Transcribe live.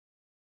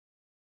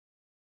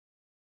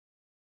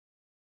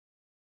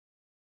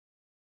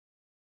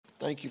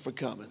Thank you for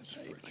coming.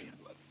 Amen.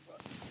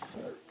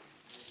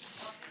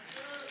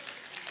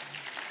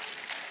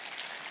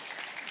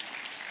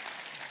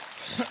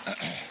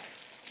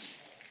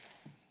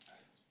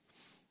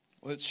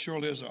 Well, it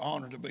surely is an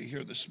honor to be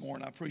here this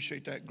morning. I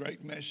appreciate that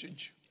great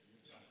message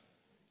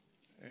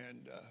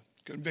and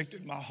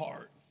convicted my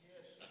heart.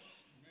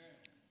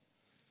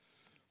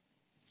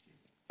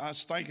 I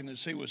was thinking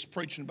as he was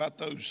preaching about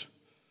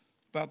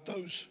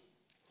those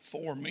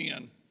four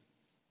men,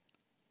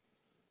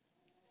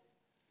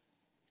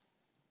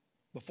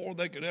 before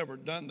they could ever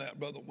done that,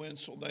 Brother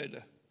Wenzel, they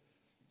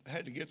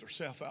had to get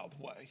themselves out of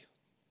the way.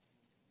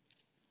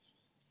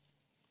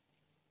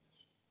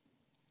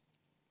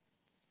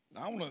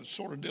 Now, I want to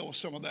sort of deal with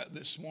some of that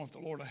this morning,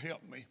 if the Lord will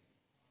help me,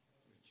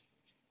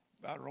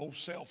 about our old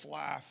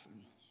self-life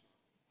and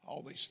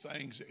all these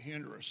things that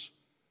hinder us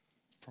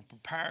from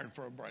preparing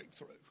for a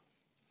breakthrough.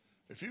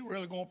 If you're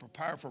really going to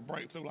prepare for a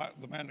breakthrough like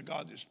the man of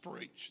God just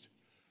preached,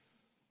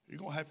 you're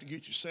going to have to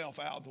get yourself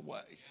out of the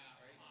way.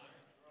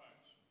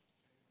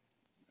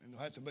 And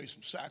there'll have to be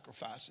some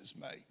sacrifices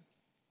made.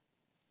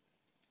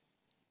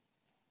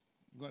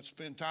 You're going to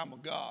spend time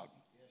with God,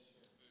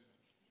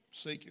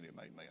 seeking Him,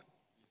 amen.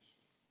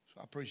 So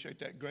I appreciate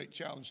that great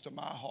challenge to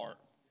my heart.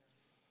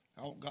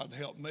 I want God to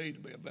help me to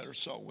be a better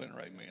soul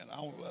winner, amen.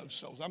 I want to love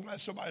souls. I'm glad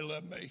somebody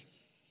loved me.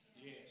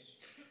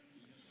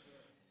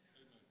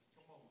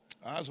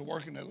 I was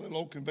working at a little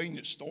old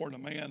convenience store, and a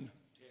man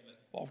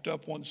walked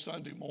up one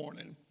Sunday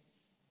morning,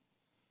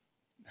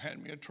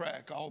 handed me a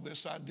tract. All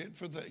this I did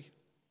for thee,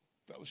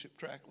 fellowship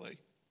tract, Lee.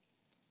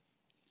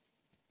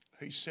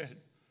 He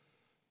said,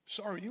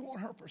 "Sir, you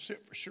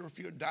 100% for sure if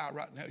you'd die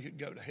right now, you'd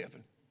go to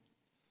heaven."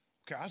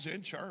 Okay, I was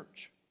in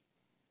church.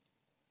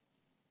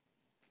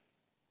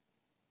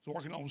 I was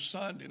working on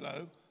Sunday,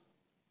 though,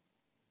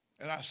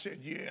 and I said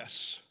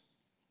yes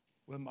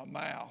with my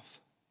mouth.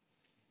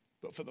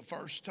 But for the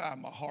first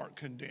time, my heart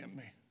condemned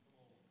me.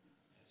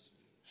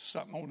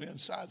 Something on the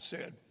inside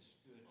said,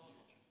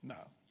 no.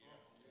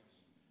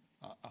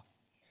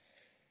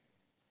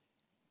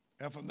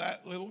 And from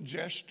that little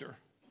gesture,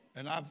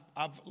 and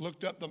I've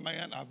looked up the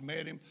man, I've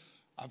met him,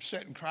 I've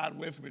sat and cried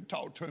with him and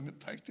talked to him and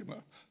thanked him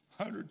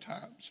 100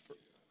 times for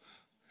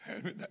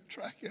handing me that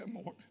tract that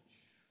morning.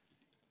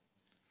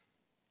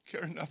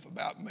 Care enough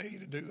about me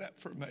to do that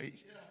for me.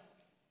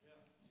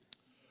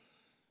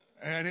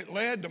 And it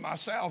led to my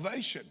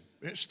salvation.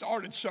 It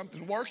started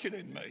something working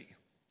in me.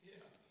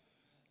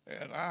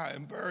 And I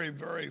am very,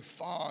 very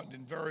fond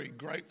and very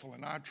grateful,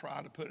 and I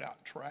try to put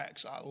out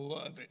tracts. I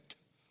love it.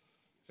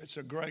 It's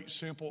a great,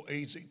 simple,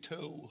 easy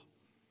tool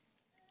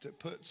to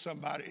put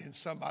somebody in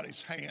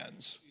somebody's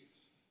hands,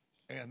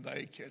 and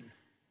they can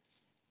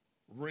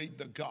read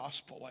the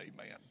gospel,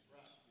 amen.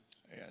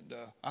 And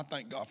I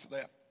thank God for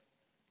that.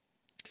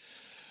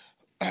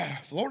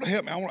 If the Lord will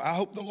help me, I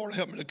hope the Lord will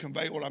help me to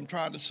convey what I'm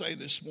trying to say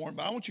this morning.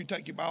 But I want you to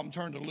take your Bible and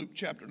turn to Luke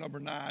chapter number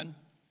 9.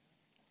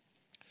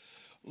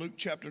 Luke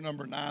chapter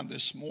number 9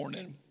 this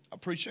morning. I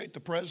appreciate the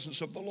presence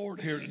of the Lord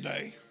here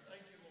today.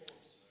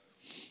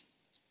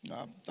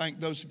 I thank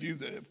those of you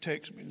that have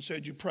texted me and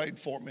said you prayed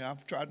for me.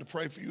 I've tried to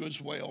pray for you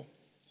as well.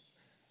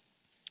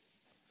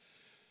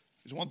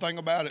 There's one thing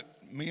about it,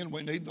 men,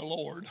 we need the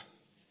Lord.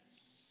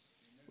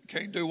 We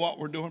can't do what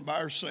we're doing by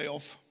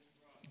ourselves.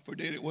 If we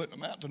did, it wouldn't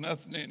amount to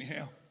nothing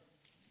anyhow.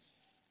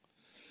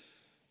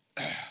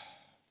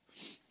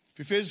 If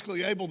you're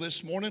physically able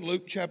this morning,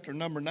 Luke chapter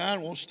number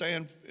 9, we'll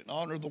stand in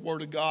honor of the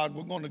Word of God.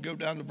 We're going to go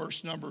down to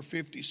verse number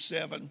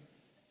 57.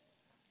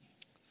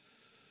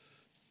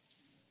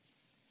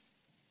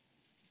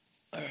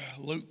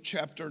 Luke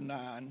chapter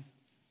 9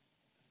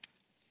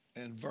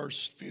 and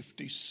verse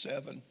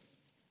 57.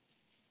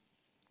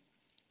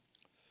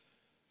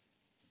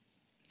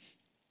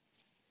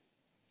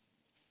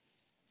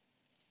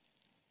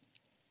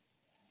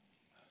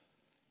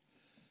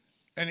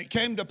 And it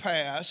came to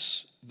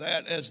pass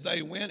that as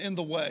they went in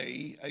the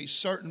way, a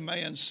certain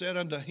man said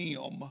unto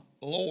him,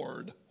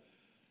 Lord,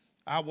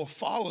 I will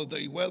follow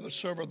thee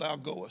whithersoever thou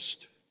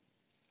goest.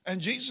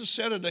 And Jesus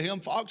said unto him,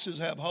 Foxes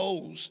have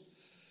holes,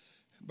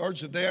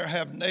 birds of the air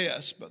have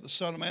nests, but the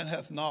Son of Man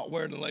hath not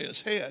where to lay his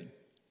head.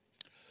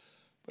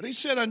 But he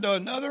said unto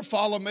another,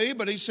 Follow me.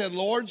 But he said,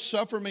 Lord,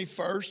 suffer me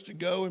first to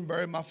go and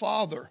bury my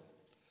father.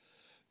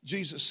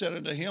 Jesus said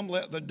unto him,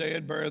 Let the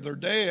dead bury their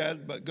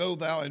dead, but go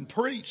thou and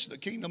preach the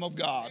kingdom of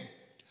God.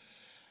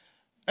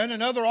 And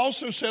another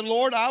also said,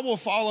 Lord, I will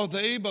follow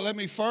thee, but let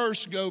me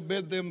first go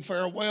bid them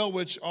farewell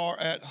which are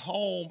at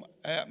home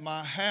at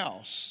my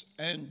house.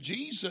 And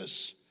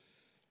Jesus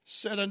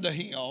said unto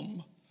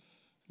him,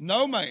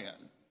 No man,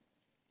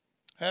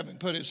 having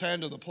put his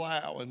hand to the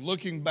plow and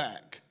looking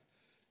back,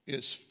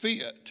 is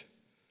fit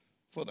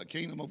for the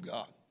kingdom of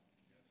God.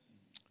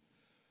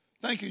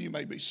 Thank you. You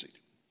may be seated.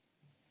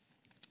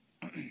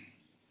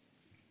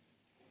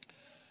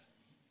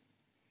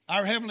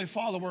 Our Heavenly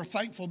Father, we're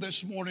thankful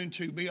this morning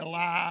to be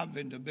alive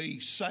and to be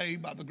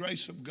saved by the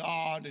grace of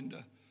God and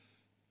to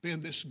be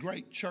in this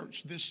great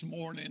church this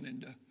morning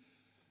and to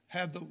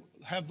have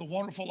the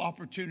wonderful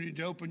opportunity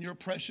to open your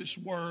precious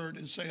word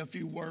and say a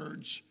few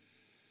words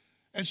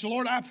And so,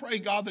 Lord, I pray,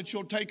 God, that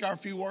you'll take our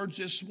few words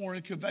this morning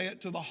and convey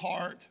it to the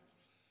heart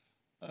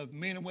of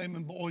men and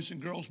women, boys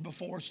and girls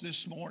before us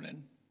this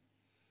morning.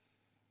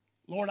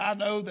 Lord, I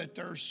know that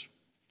there's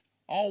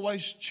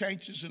always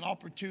chances and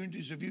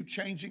opportunities of you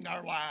changing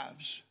our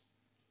lives.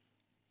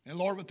 And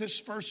Lord, with this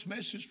first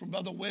message from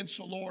Brother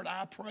Wenzel, Lord,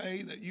 I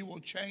pray that you will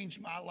change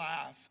my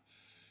life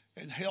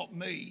and help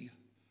me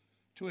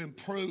to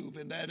improve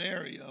in that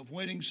area of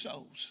winning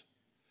souls.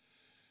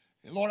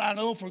 And Lord, I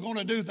know if we're going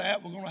to do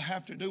that, we're going to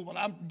have to do what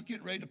I'm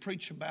getting ready to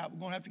preach about. We're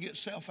going to have to get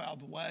self out of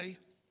the way.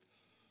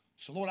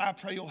 So Lord, I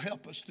pray you'll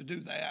help us to do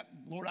that.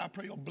 Lord, I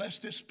pray you'll bless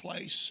this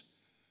place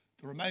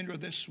the remainder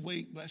of this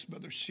week. Bless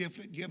Brother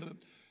Shiflett.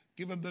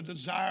 Give him the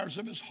desires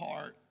of his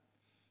heart.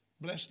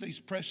 Bless these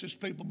precious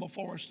people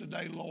before us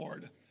today,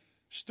 Lord.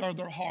 Stir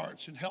their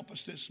hearts and help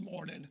us this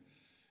morning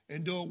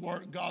and do a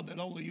work, God, that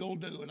only you'll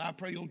do. And I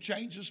pray you'll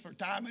change us for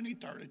time and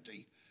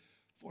eternity.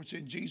 For it's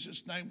in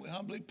Jesus' name we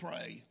humbly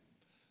pray.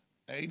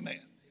 Amen.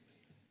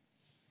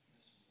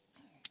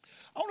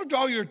 I want to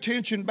draw your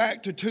attention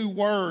back to two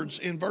words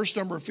in verse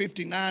number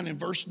 59 and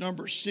verse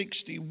number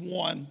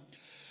 61.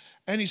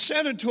 And he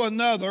said unto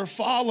another,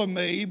 follow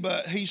me.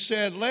 But he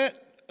said, let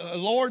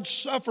Lord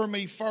suffer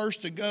me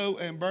first to go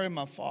and bury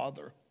my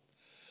father.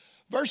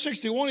 Verse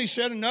 61, he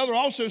said, another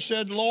also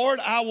said, Lord,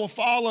 I will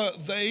follow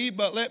thee,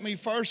 but let me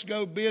first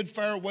go bid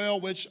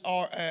farewell which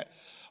are at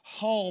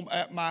home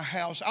at my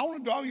house. I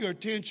want to draw your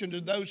attention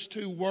to those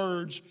two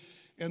words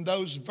in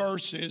those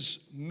verses,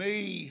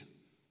 me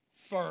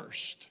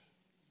first.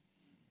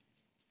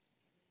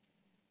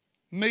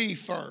 Me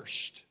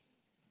first.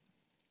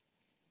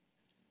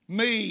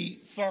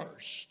 Me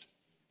first.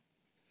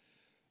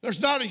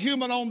 There's not a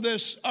human on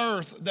this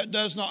earth that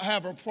does not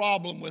have a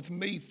problem with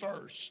me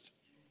first.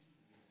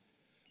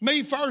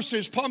 Me first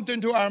is pumped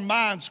into our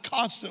minds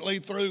constantly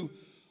through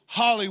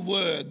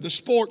Hollywood, the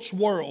sports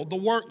world, the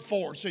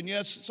workforce, and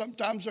yes,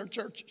 sometimes our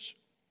churches.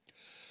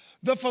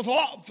 The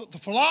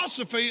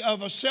philosophy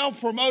of a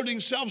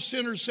self-promoting,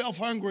 self-centered,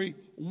 self-hungry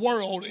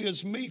world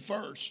is me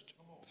first.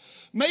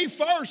 Me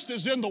first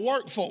is in the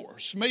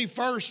workforce. Me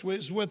first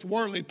is with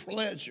worldly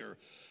pleasure.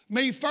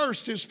 Me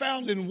first is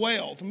found in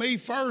wealth. Me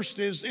first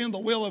is in the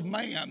will of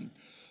man.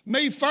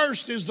 Me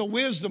first is the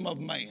wisdom of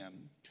man.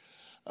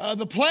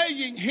 The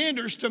plaguing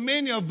hinders to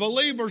many of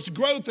believers'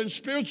 growth and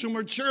spiritual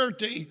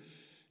maturity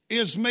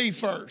is me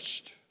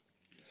first.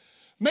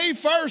 Me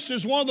first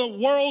is one of the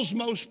world's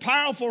most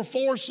powerful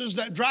forces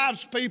that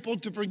drives people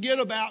to forget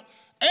about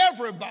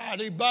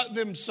everybody but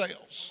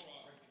themselves.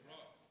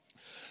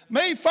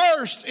 Me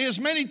first is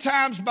many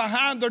times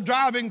behind the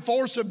driving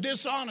force of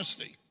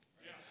dishonesty.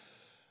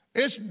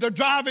 It's the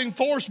driving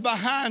force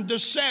behind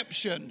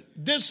deception,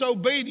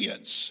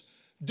 disobedience,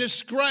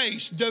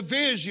 disgrace,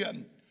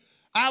 division.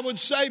 I would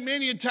say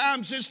many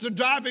times it's the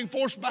driving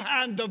force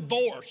behind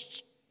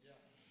divorce,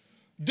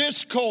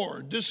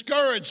 discord,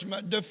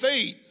 discouragement,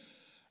 defeat,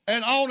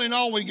 and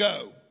on we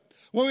go.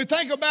 When we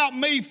think about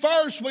me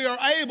first, we are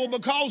able,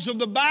 because of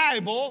the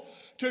Bible,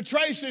 to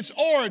trace its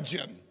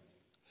origin.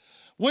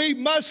 We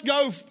must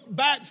go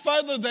back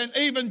further than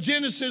even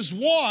Genesis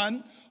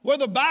 1, where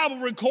the Bible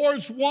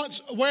records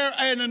once where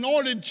an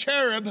anointed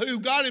cherub who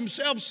God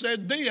himself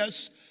said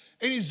this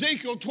in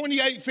Ezekiel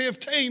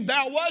 28:15,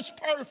 thou wast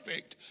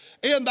perfect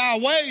in thy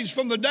ways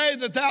from the day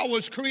that thou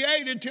was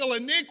created till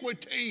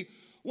iniquity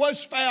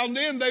was found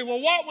in thee.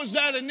 Well, what was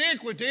that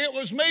iniquity? It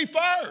was me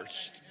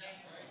first.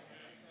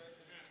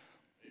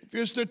 If you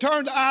was to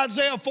turn to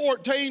Isaiah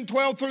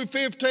 14:12 through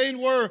 15,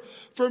 we're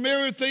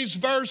familiar with these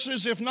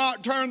verses. If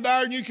not, turn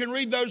there and you can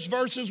read those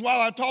verses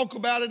while I talk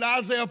about it.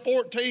 Isaiah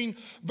 14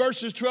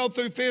 verses 12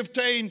 through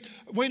 15.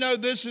 We know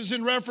this is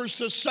in reference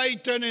to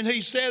Satan, and he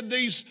said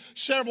these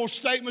several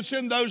statements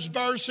in those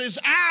verses.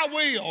 I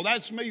will,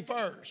 that's me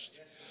first.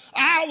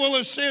 I will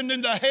ascend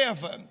into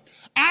heaven.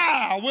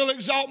 I will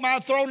exalt my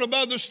throne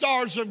above the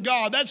stars of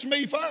God. That's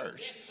me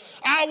first.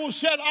 I will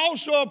sit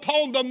also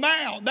upon the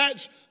mount.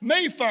 That's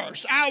me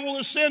first. I will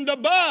ascend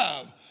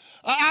above.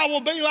 I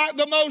will be like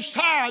the Most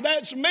High.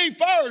 That's me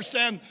first.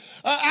 And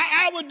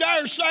I would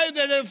dare say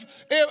that if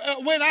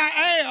when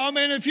I am,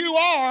 and if you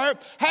are,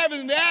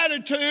 having the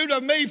attitude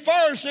of me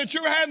first, that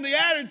you're having the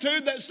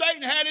attitude that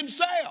Satan had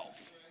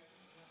himself.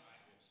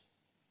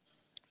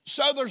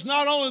 So there's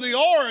not only the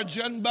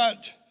origin,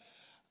 but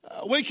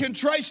we can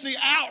trace the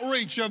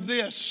outreach of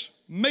this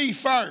me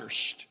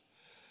first.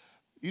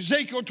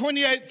 Ezekiel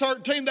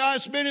 28:13, thou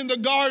hast been in the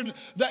garden,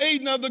 the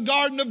Eden of the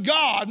garden of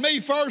God. Me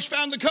first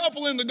found the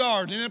couple in the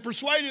garden and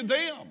persuaded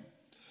them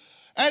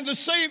and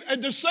deceived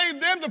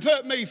them to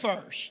put me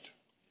first.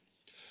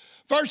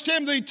 1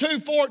 Timothy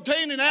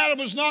 2:14, and Adam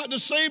was not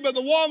deceived, but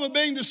the woman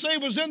being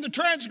deceived was in the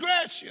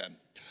transgression.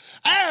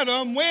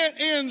 Adam went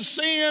in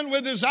sin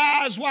with his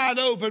eyes wide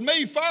open.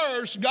 Me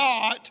first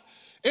got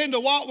into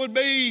what would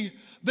be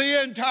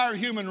the entire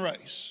human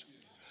race.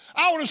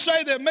 I want to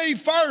say that me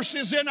first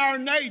is in our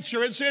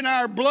nature. It's in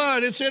our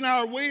blood. It's in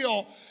our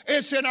will.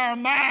 It's in our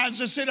minds.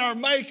 It's in our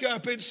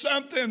makeup. It's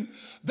something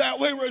that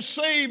we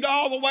received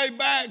all the way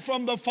back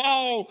from the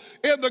fall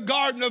in the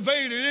Garden of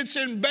Eden. It's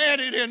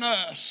embedded in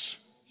us.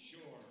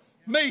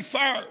 Me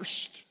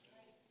first.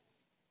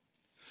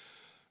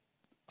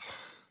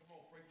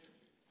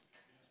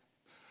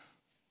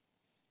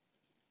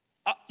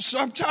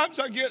 Sometimes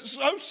I get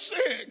so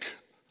sick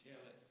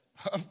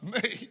of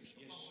me.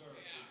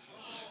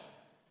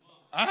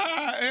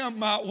 I am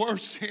my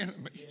worst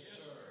enemy.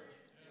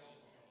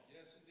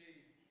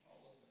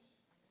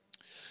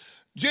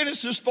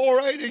 Genesis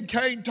 4:8, and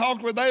Cain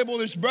talked with Abel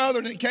his brother,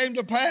 and it came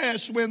to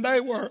pass when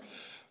they were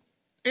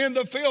in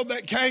the field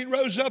that Cain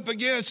rose up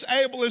against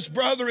Abel his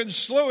brother and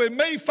slew him.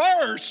 Me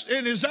first,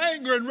 in his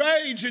anger and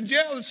rage and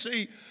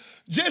jealousy,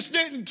 just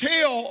didn't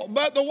kill,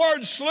 but the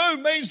word slew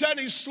means that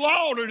he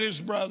slaughtered his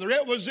brother.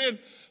 It was in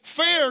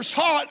fierce,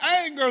 hot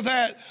anger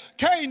that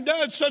Cain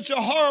did such a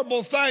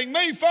horrible thing.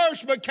 Me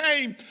first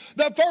became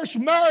the first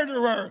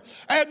murderer,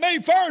 and me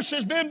first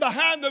has been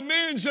behind the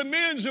millions and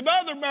millions of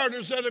other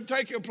murders that have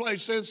taken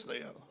place since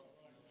then.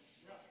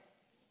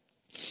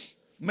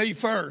 Me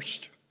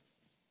first.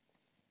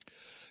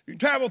 You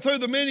travel through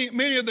the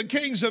many of the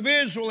kings of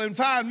Israel and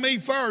find me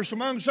first.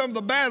 Among some of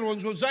the bad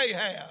ones was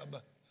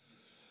Ahab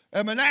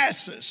and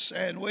Manasseh,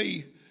 and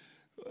it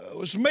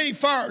was me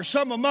first.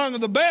 Some among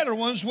the better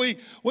ones, we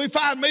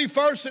find me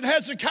first in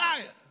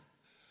Hezekiah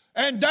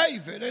and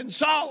David and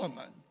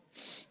Solomon.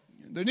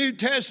 The New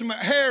Testament,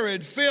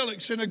 Herod,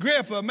 Felix, and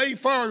Agrippa, me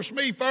first,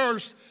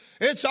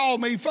 it's all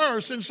me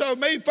first. And so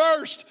me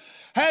first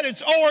had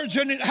its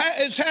origin,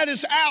 it's had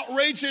its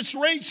outreach, it's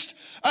reached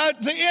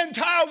the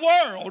entire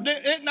world.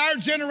 In our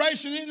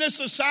generation, in this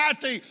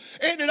society,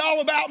 isn't it all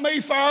about me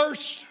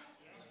first?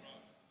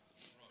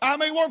 I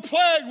mean, we're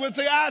plagued with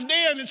the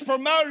idea, and it's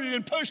promoted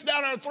and pushed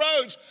down our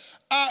throats.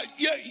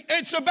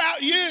 It's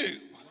about you.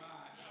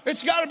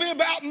 It's got to be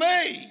about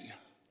me.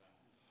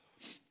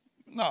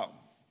 No.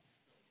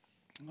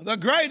 The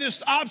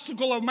greatest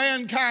obstacle of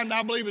mankind,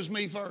 I believe, is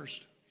me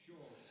first.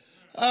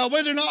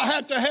 We do not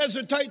have to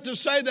hesitate to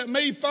say that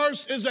me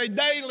first is a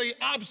daily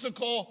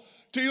obstacle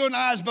to you and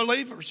I as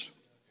believers.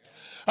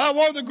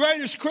 One of the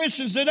greatest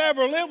Christians that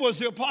ever lived was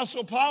the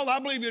Apostle Paul. I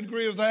believe you'd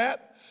agree with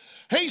that.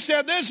 He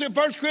said this in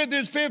 1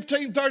 Corinthians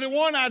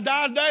 15:31, I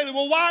die daily.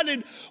 Well, why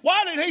did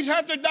he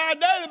have to die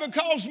daily?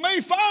 Because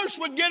me first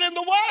would get in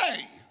the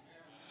way.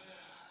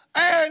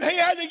 And he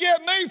had to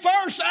get me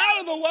first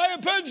out of the way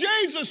and put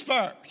Jesus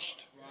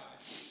first.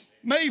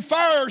 Me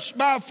first,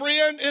 my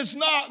friend, is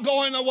not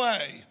going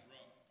away.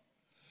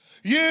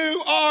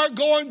 You are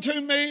going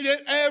to meet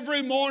it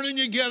every morning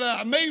you get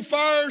up. Me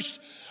first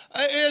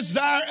is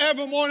there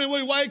every morning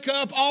we wake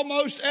up,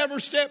 almost every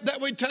step that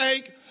we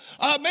take.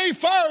 Me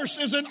first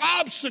is an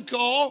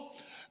obstacle,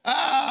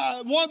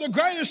 one of the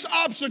greatest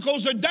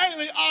obstacles, a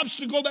daily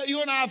obstacle that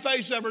you and I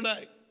face every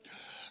day.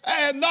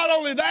 And not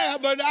only that,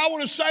 but I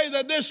want to say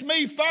that this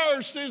me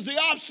first is the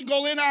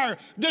obstacle in our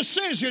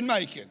decision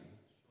making.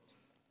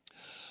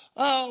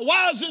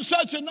 Why is it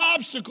such an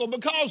obstacle?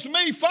 Because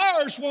me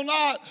first will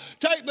not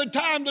take the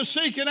time to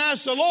seek and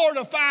ask the Lord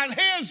to find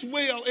His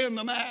will in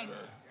the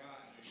matter.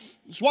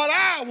 It's what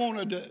I want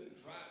to do.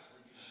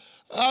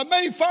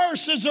 Me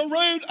first is the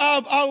root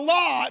of a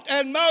lot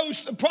and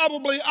most,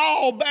 probably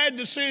all, bad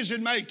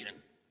decision making.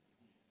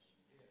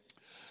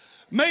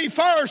 Me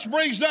first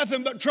brings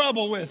nothing but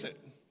trouble with it.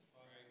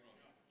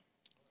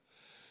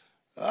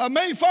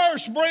 Me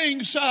first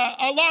brings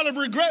a lot of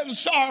regret and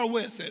sorrow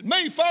with it.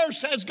 Me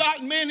first has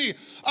gotten many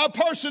a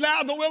person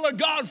out of the will of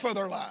God for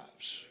their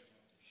lives.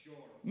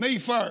 Me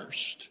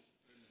first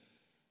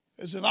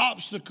is an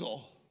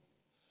obstacle.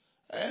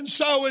 And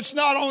so it's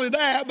not only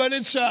that, but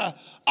it's an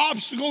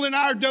obstacle in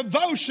our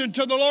devotion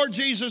to the Lord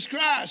Jesus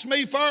Christ.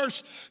 Me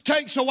first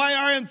takes away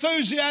our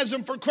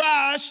enthusiasm for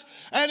Christ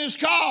and His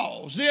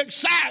cause. The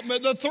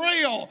excitement, the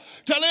thrill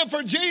to live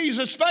for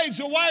Jesus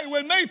fades away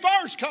when me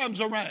first comes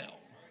around.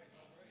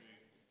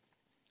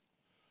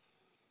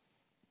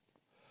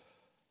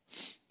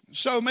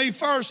 So me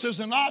first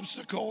is an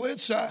obstacle.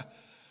 It's a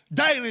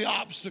daily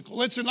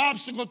obstacle. It's an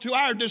obstacle to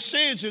our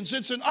decisions.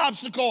 It's an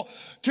obstacle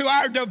to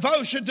our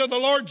devotion to the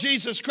Lord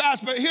Jesus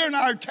Christ. But here in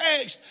our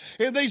text,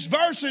 in these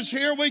verses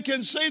here, we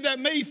can see that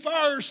me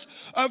first,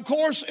 of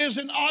course, is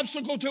an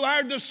obstacle to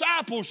our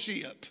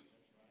discipleship.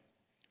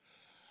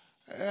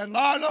 And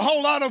not a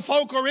whole lot of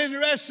folk are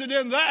interested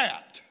in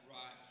that.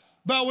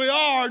 But we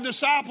are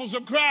disciples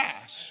of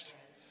Christ.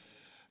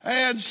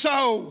 And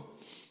so,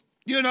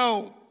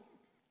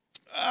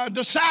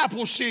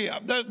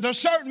 discipleship. The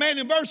certain man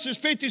in verses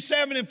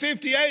 57 and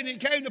 58, and it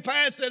came to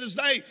pass that as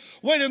they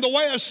went in the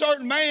way, a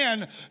certain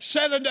man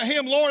said unto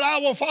him, Lord, I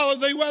will follow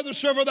thee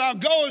whithersoever thou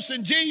goest.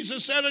 And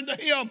Jesus said unto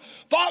him,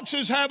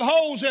 foxes have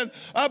holes and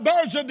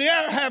birds of the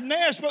air have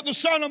nests, but the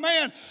Son of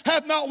Man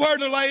hath not where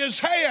to lay his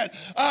head.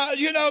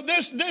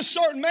 This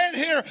certain man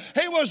here,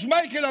 he was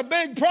making a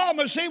big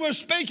promise. He was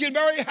speaking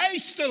very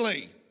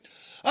hastily.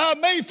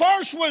 Me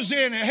first was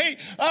in it.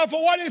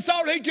 For what he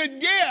thought he could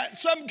get,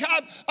 some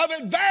kind of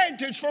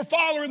advantage for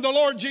following the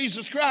Lord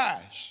Jesus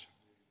Christ.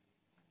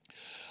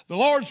 The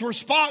Lord's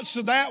response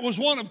to that was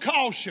one of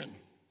caution.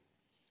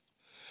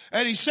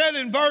 And He said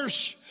in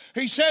verse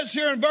He says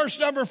here in verse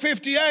number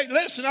 58,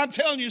 listen, I'm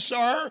telling you,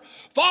 sir,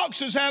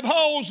 foxes have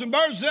holes and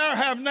birds of the air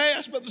have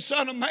nests, but the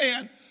Son of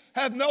Man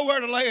hath nowhere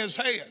to lay his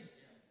head.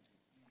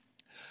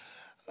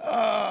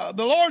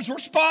 The Lord's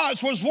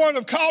response was one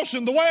of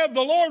caution. The way of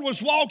the Lord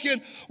was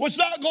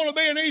not going to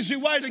be an easy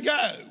way to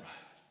go.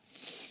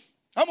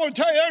 I'm going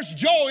to tell you, there's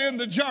joy in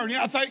the journey.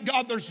 I thank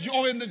God there's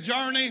joy in the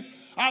journey.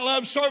 I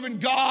love serving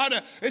God.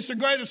 It's the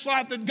greatest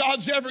life that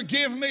God's ever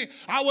given me.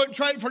 I wouldn't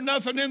trade it for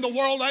nothing in the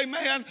world,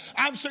 amen.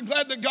 I'm so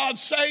glad that God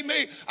saved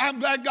me. I'm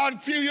glad God a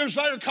few years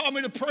later called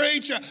me to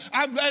preach.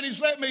 I'm glad he's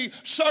let me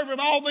serve him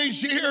all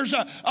these years,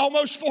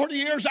 almost 40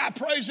 years. I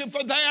praise him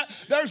for that.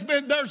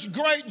 There's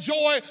great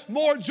joy,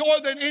 more joy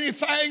than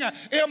anything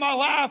in my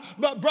life.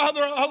 But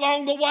brother,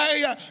 along the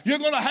way, you're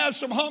going to have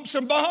some humps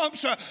and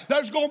bumps.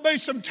 There's going to be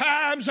some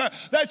times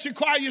that you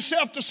cry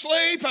yourself to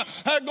sleep.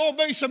 There's going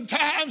to be some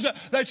times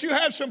that you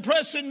have some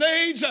pressing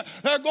needs.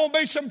 There are going to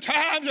be some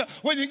times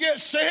when you get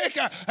sick.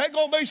 There are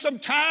going to be some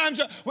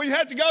times when you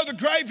have to go to the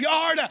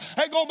graveyard.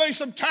 There are going to be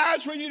some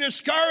times when you're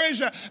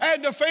discouraged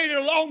and defeated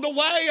along the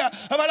way.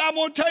 But I'm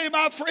going to tell you,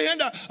 my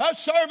friend,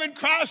 serving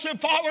Christ and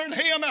following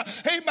him,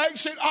 he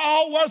makes it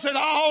all worth it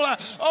all.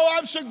 Oh,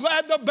 I'm so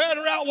glad the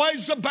better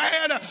outweighs the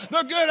bad.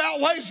 The good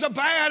outweighs the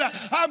bad.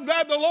 I'm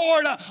glad the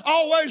Lord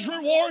always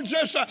rewards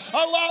us a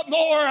lot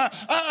more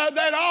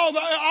than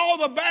all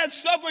the bad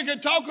stuff we can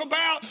talk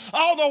about,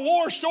 all the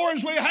war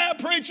stories we have,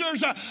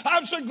 preachers.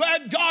 I'm so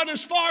glad God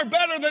is far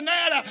better than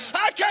that.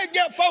 I can't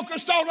get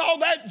focused on all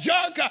that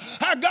junk.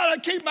 I got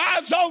to keep my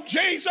eyes on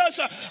Jesus.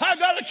 I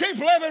got to keep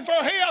living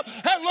for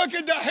him and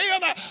looking to him.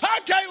 I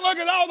can't look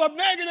at all the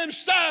negative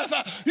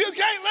stuff. You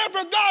can't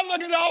live for God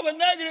looking at all the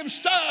negative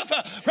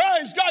stuff.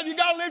 Praise God, you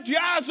got to lift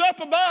your eyes up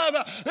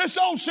above this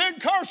old sin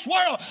cursed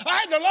world. I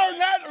had to learn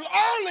that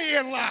early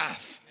in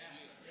life.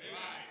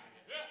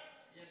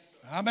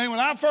 I mean, when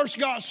I first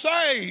got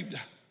saved,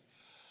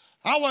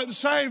 I wasn't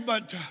saved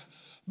but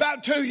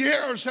about 2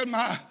 years, and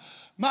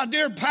my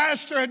dear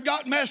pastor had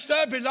got messed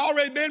up. He'd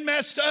already been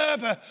messed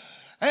up,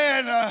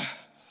 and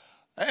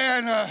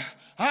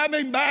I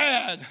mean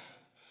bad.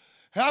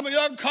 I'm a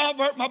young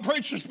convert. My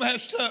preacher's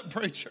messed up,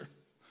 preacher.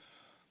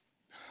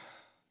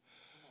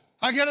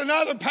 I get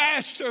another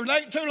pastor. It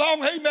ain't too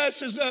long, he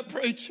messes up,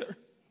 preacher.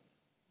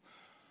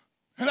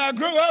 And I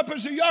grew up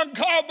as a young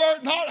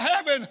convert, not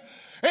having,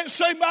 it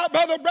seemed like,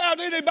 Brother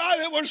Brown, anybody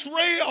that was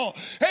real,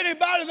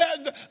 anybody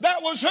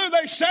that was who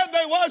they said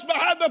they was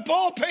behind the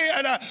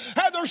pulpit,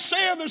 had their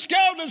sin, the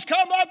skeletons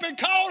come up and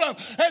caught up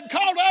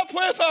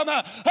with them.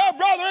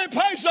 Brother, it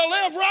pays to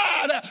live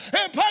right.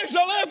 It pays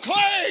to live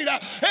clean.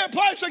 It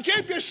pays to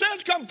keep your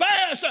sins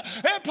confessed.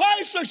 It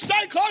pays to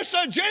stay close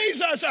to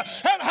Jesus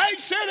and hate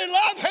sin and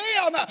love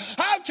him.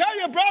 I tell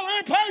you, brother,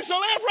 it pays to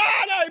live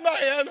right,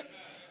 amen.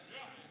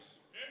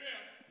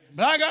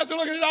 But I got to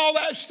looking at all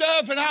that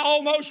stuff, and I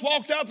almost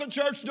walked out the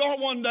church door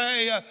one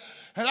day.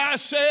 And I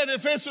said,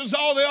 if this is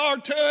all they are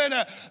to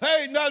it,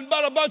 they ain't nothing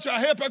but a bunch of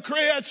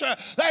hypocrites.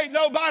 They ain't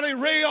nobody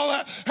real.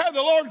 And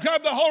the Lord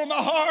grabbed the hold of my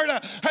heart,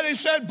 and he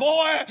said,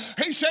 boy,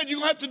 he said, you're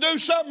going to have to do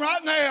something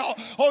right now,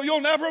 or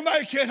you'll never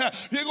make it.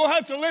 You're going to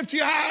have to lift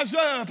your eyes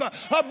up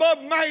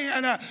above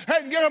man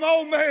and get them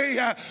on me.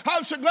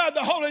 I'm so glad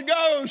the Holy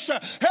Ghost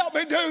helped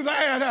me do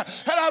that.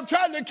 And I've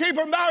tried to keep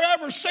them there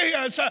ever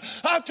since.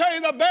 I'll tell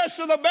you, the best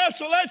of the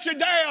best will let you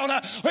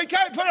down. We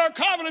can't put our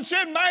confidence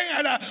in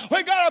man.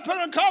 We got to put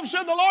our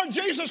confidence in the Lord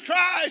Jesus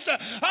Christ.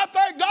 I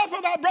thank God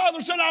for my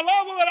brothers, and I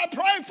love them, and I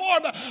pray for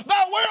them.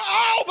 But we're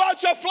all a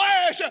bunch of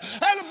flesh,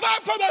 and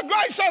but for the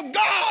grace of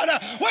God,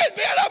 we'd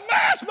be in a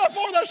mess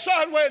before the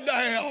sun went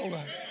down.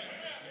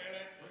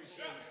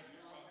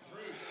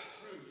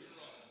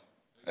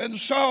 And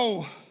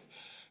so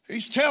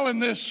he's telling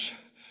this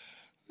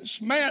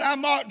man, I'm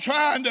not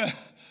trying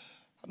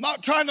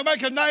to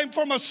make a name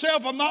for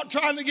myself. I'm not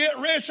trying to get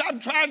rich. I'm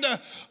trying to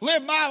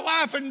live my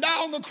life and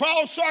die on the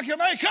cross so I can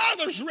make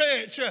others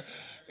rich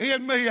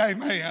in me,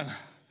 amen.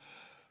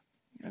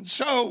 And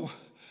so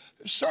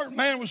this certain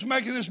man was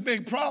making this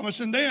big promise.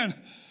 And then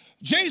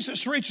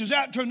Jesus reaches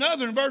out to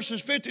another in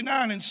verses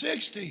 59 and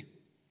 60.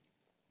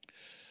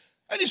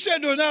 And he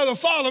said to another,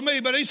 follow me.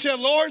 But he said,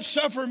 Lord,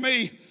 suffer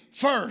me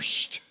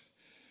first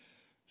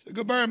to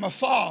go bury my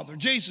father.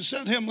 Jesus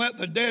said to him, let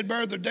the dead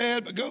bury their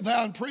dead, but go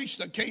thou and preach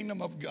the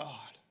kingdom of God.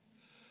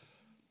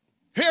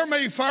 Hear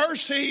me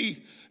first.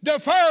 He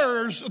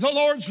defers the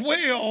Lord's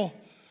will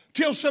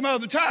till some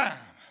other time.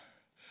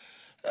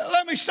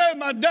 Let me stay with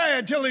my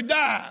dad till he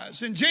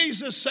dies. And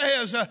Jesus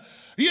says,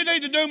 you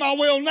need to do my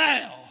will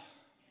now.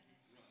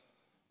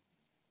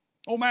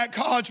 Old Matt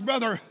College,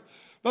 Brother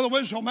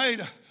Winslow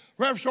made a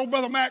reference to old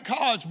Brother Matt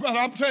College. Brother,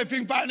 I'm telling you, if you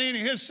can find any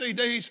of his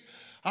CDs,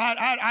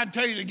 I'd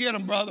tell you to get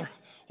them, brother.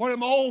 One of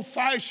them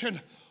old-fashioned,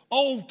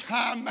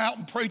 old-time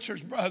mountain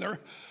preachers, brother.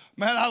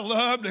 Man, I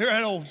love to hear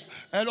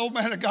that old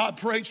man of God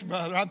preach,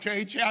 brother. I'm telling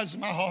you, he challenges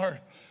my heart.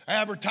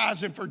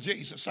 Advertising for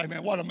Jesus.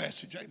 Amen. What a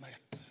message. Amen.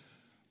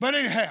 But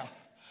anyhow,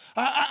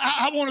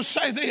 I want to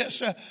say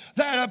this,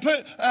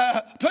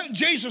 putting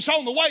Jesus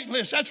on the waiting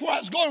list. That's where I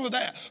was going with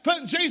that.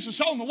 Putting Jesus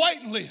on the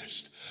waiting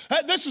list.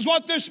 This is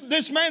what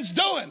this man's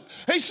doing.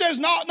 He says,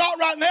 not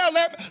right now.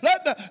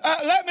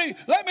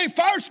 Let me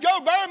first go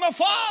bury my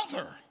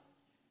father.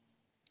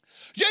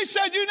 Jesus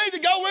said, you need to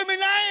go with me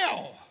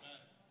now.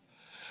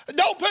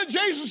 Don't put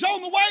Jesus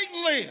on the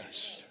waiting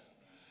list.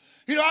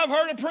 You know, I've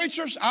heard of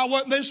preachers. I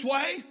wasn't this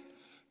way.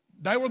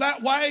 They were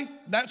that way.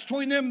 That's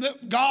between them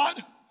and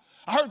God.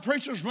 I heard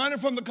preachers running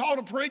from the call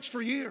to preach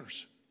for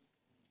years.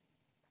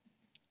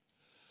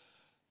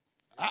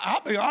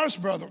 I'll be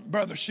honest, Brother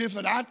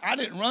Shiflett, I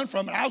didn't run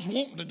from it. I was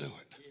wanting to do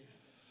it.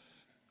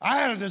 I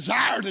had a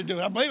desire to do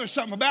it. I believe there's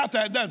something about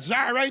that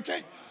desire, ain't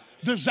there?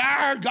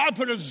 Desire. God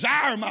put a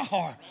desire in my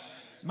heart.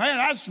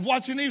 Man, I was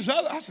watching these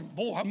others. I said,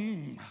 boy,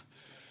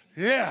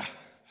 yeah.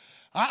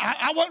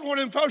 I wasn't one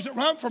of them folks that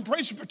run from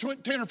preaching for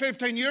 10 or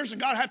 15 years and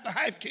God had to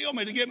half kill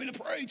me to get me to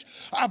preach.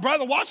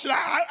 Brother Watson,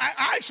 I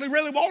actually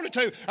really wanted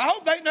to. I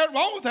hope there ain't nothing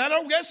wrong with that. I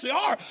don't guess they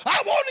are.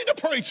 I wanted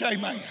to preach,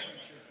 amen.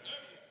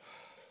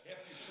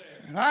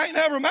 And I ain't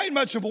never made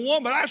much of a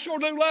one, but I sure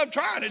do love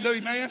trying to do,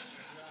 man.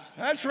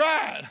 That's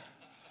right.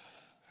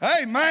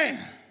 Amen.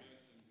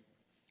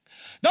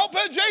 Don't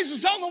put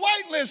Jesus on the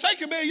waiting list. There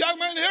could be a young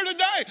man here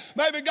today.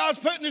 Maybe God's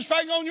putting his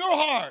finger on your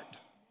heart.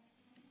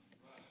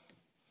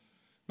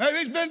 Maybe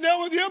he's been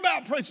dealing with you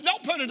about preaching.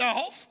 Don't put it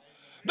off.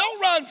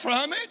 Don't run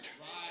from it.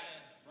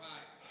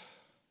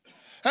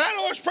 And I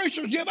know us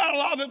preachers give out a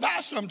lot of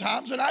advice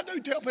sometimes, and I do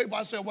tell people,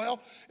 I say, well,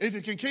 if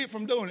you can keep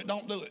from doing it,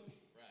 don't do it.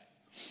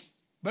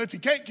 But if you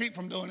can't keep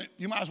from doing it,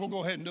 you might as well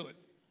go ahead and do it.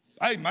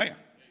 Amen.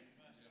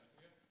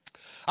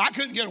 I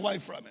couldn't get away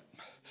from it.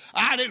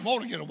 I didn't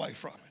want to get away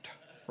from it.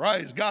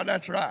 Praise God,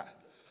 that's right.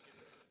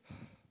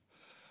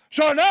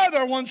 So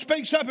another one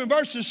speaks up in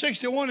verses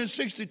 61 and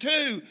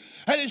 62,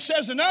 and it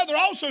says, another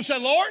also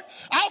said, Lord,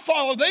 I'll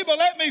follow thee, but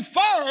let me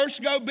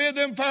first go bid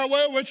them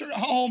farewell which are at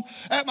home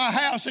at my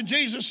house. And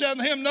Jesus said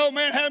to him, no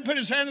man having put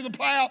his hand to the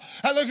plow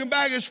and looking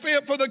back is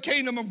fit for the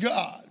kingdom of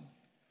God.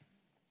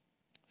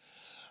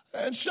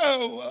 And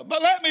so,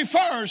 but let me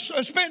first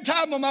spend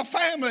time with my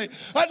family.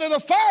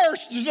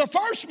 The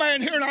first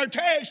man here in our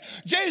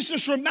text,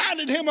 Jesus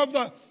reminded him of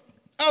the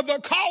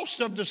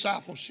cost of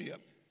discipleship.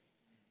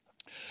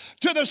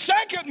 To the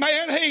second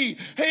man, he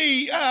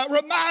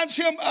reminds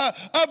him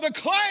of the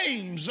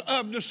claims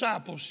of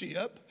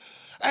discipleship.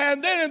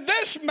 And then in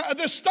this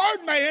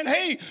third man,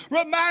 he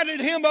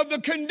reminded him of the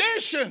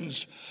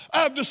conditions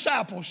of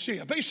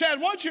discipleship. He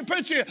said, once you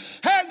put your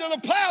hand to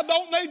the plow,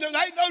 ain't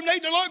no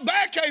need to look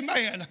back,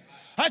 amen.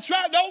 That's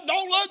right,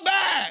 don't look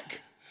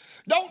back.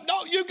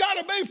 You got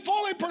to be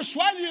fully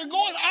persuaded you're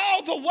going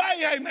all the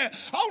way, amen.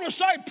 I want to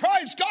say,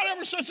 praise God,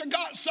 ever since I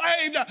got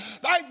saved,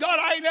 thank God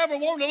I ain't ever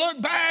wanted to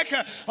look back.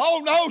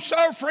 Oh, no,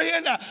 sir,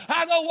 friend,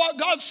 I know what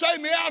God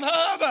saved me out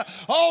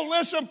of. Oh,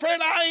 listen,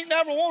 friend, I ain't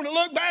never wanted to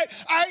look back.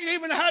 I ain't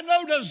even had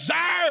no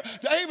desire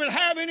to even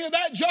have any of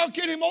that junk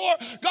anymore.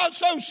 God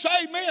so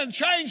saved me and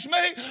changed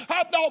me.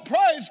 I thought,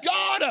 praise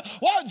God,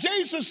 what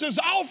Jesus is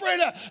offering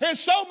is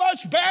so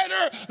much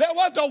better than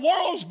what the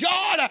world's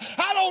got.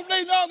 I don't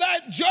need none of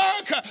that junk.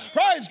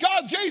 Praise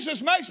God,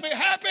 Jesus makes me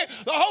happy.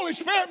 The Holy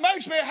Spirit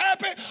makes me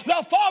happy.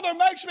 The Father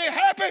makes me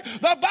happy.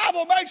 The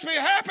Bible makes me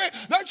happy.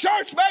 The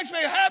church makes me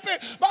happy.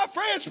 My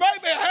friends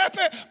make me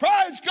happy.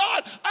 Praise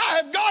God, I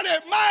have got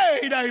it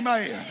made.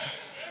 Amen.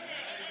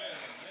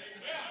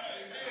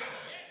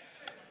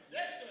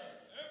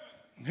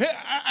 And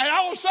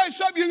I will say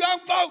something, you young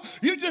folk,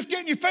 you just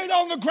getting your feet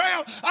on the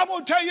ground. I'm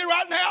going to tell you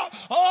right now,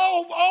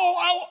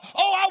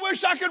 I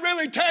wish I could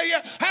really tell you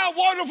how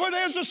wonderful it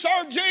is to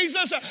serve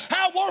Jesus,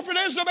 how wonderful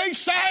it is to be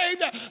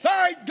saved.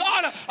 Thank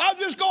God. I'll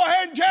just go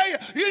ahead and tell you,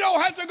 you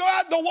don't have to go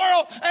out in the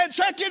world and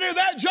check any of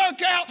that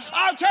junk out.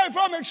 I'll tell you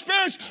from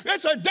experience,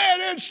 it's a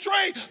dead-end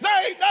street.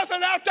 There ain't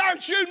nothing out there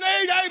that you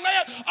need,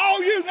 amen.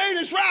 All you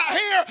need is right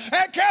here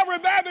at Calvary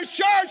Baptist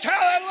Church,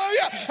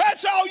 hallelujah.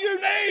 That's all you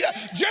need,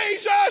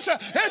 Jesus.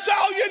 It's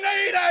all you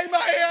need,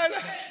 amen.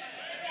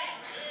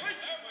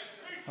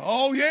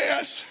 Oh,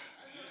 yes.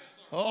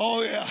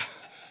 Oh, yeah.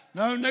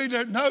 No need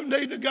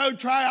to go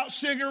try out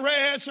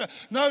cigarettes.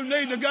 No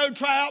need to go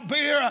try out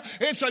beer.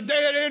 It's a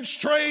dead-end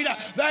street.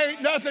 There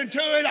ain't nothing to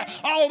it.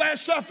 All that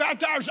stuff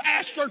out there is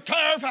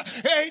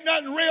astroturf. There ain't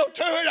nothing real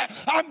to it.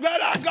 I'm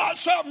glad I got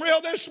something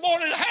real this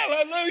morning.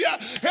 Hallelujah.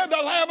 In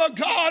the Lamb of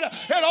God,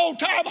 in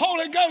old-time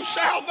Holy Ghost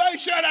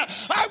salvation.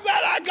 I'm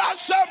glad I got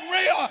something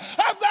real.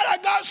 I'm glad I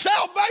got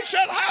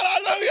salvation.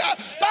 Hallelujah.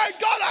 Thank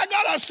God I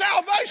got a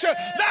salvation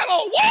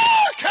that'll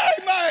work.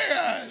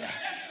 Amen.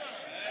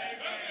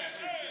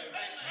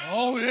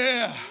 Oh,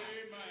 yeah.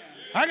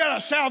 I got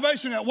a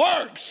salvation that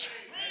works.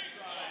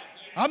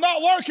 I'm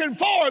not working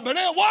for it, but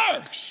it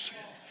works.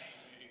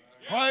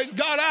 Praise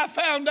God, I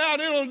found out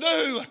it'll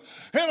do,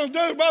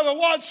 Brother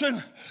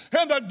Watson.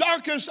 in the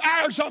darkest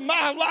hours of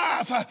my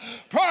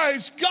life.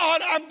 Praise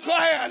God, I'm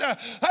glad.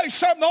 Hey,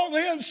 something on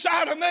the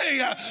inside of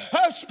me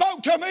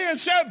spoke to me and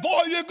said,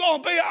 boy, you're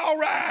going to be all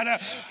right.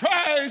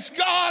 Praise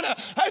God.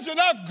 Has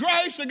enough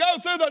grace to go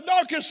through the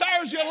darkest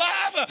hours of your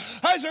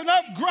life. Has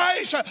enough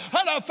grace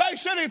to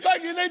face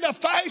anything you need to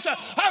face.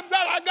 I'm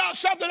glad I got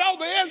something on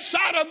the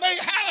inside of me.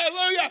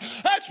 Hallelujah.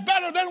 That's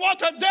better than what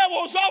the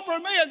devil's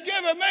offering me and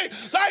giving me.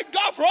 Thank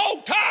God for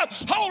old time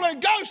Holy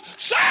Ghost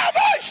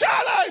salvation.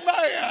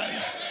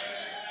 Amen.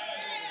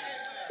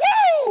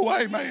 Woo!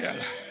 Amen.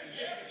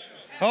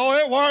 Oh,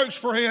 it works,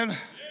 friend.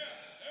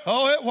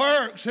 Oh, it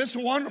works. It's a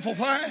wonderful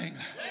thing.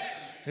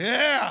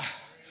 Yeah.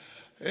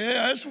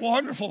 Yeah, it's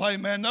wonderful.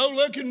 Amen. No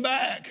looking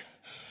back.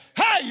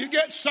 Hey, you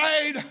get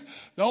saved,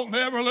 don't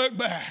never look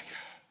back.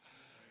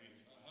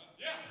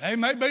 There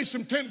may be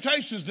some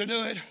temptations to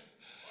do it,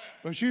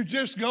 but you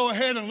just go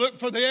ahead and look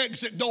for the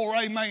exit door.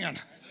 Amen.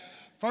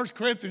 1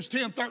 Corinthians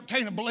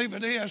 10:13, I believe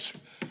it is.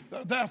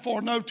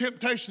 Therefore, no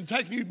temptation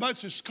taking you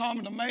much is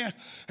common to man.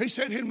 He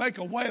said he'd make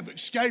a way of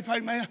escape.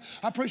 Amen.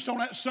 I preached on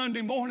that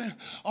Sunday morning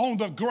on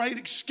the great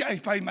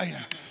escape.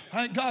 Amen.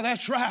 Thank God,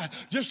 that's right.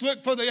 Just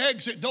look for the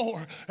exit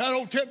door. That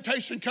old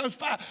temptation comes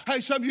by. Hey,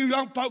 some of you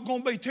young folk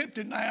going to be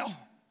tempted now.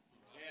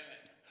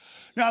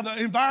 Now, the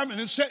environment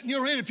is setting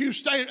you in. If you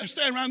stay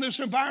around this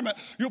environment,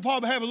 you'll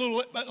probably have a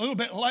little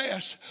bit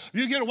less.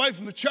 You get away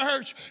from the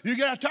church, you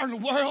get out there in the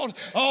world,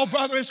 oh,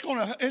 brother, it's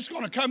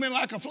gonna come in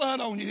like a flood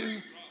on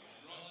you.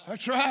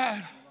 That's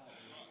right.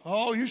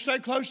 Oh, you stay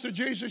close to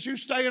Jesus. You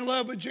stay in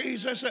love with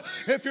Jesus.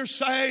 If you're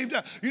saved,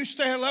 you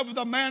stay in love with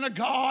the man of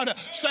God.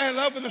 Stay in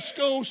love with the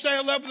school. Stay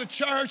in love with the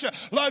church.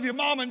 Love your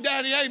mom and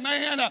daddy.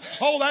 Amen.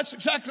 Oh, that's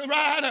exactly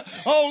right.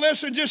 Oh,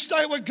 listen, just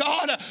stay with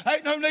God.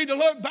 Ain't no need to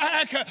look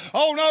back.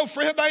 Oh, no,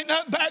 friend, there ain't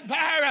nothing back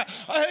there.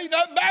 Ain't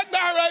nothing back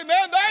there. Amen.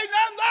 There ain't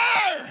nothing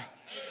there.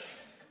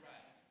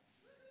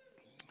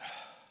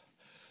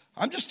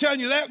 I'm just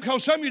telling you that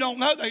because some of you don't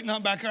know there ain't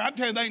nothing back there. I'm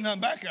telling you there ain't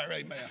nothing back there.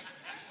 Amen.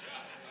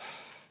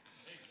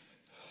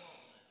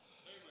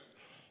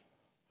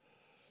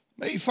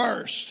 Me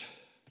first.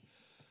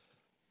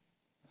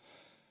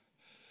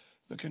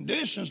 The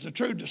conditions to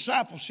true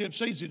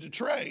discipleship's easy to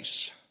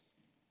trace.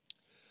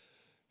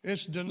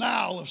 It's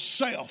denial of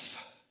self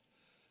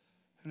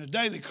and a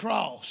daily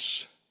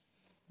cross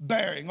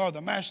bearing are the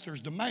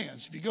master's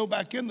demands. If you go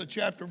back in the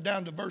chapter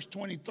down to verse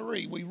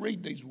 23, we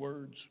read these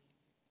words.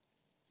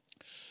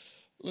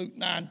 Luke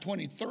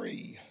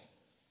 9:23.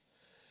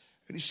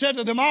 And he said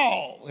to them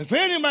all, if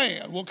any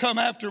man will come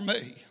after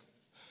me,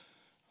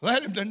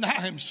 let him deny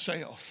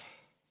himself,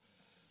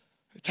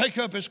 take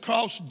up his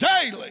cross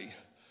daily,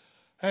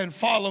 and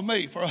follow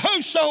me. For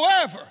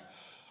whosoever,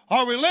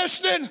 are we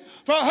listening?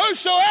 For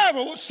whosoever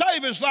will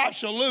save his life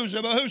shall lose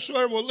it, but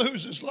whosoever will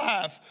lose his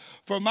life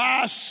for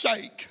my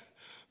sake,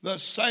 the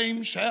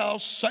same shall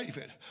save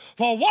it.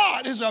 For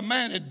what is a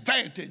man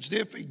advantaged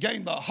if he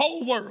gain the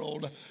whole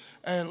world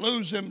and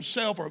lose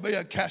himself or be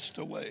a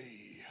castaway?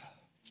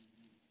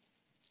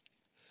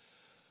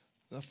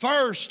 The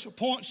first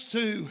points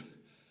to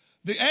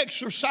the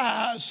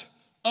exercise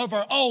of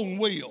our own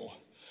will.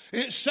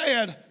 It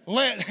said,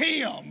 let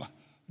him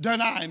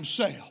deny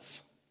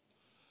himself.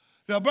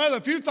 Now, brother,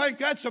 if you think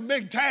that's a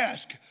big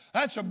task,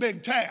 that's a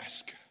big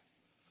task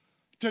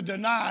to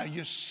deny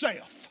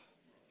yourself.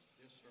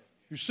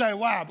 You say,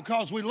 why?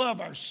 Because we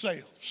love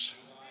ourselves.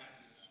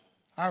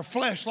 Our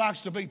flesh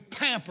likes to be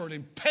pampered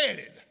and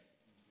petted.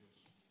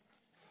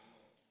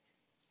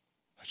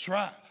 That's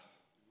right.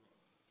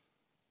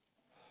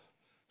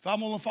 If I'm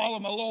going to follow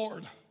my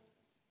Lord,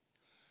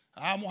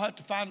 I'm going to have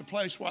to find a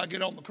place where I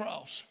get on the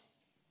cross.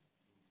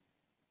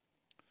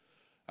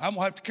 I'm going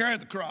to have to carry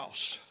the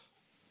cross.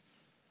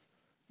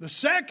 The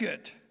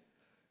second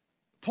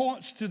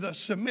points to the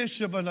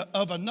submission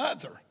of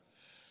another.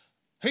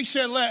 He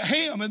said, let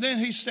him, and then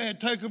he said,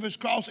 take up his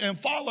cross and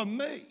follow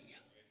me.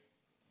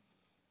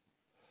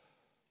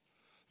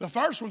 The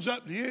first one's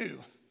up to you.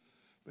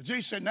 But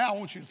Jesus said, now I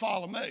want you to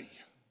follow me.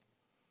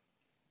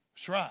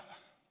 That's right.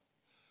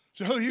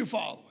 So who are you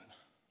following?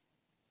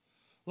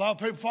 A lot of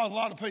people follow a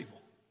lot of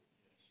people.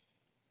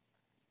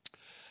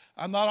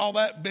 I'm not all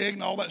that big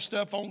and all that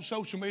stuff on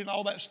social media and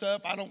all that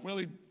stuff. I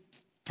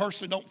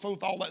personally don't fool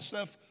with all that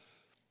stuff.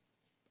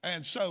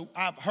 And so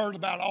I've heard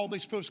about all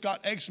these people that's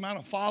got X amount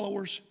of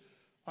followers,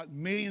 like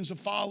millions of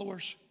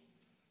followers.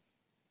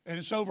 And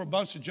it's over a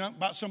bunch of junk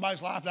about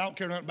somebody's life that I don't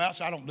care nothing about,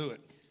 so I don't do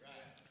it.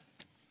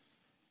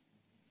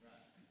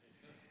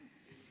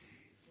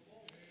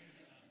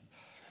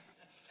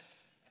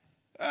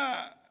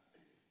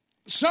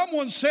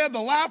 Someone said the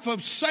life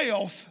of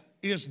self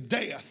is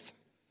death,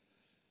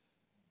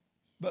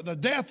 but the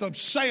death of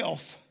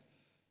self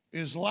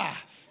is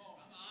life.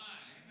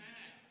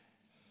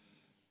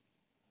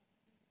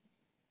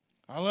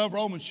 I love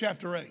Romans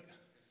chapter 8.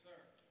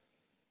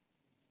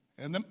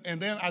 And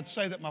then I'd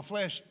say that my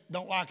flesh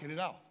don't like it at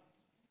all.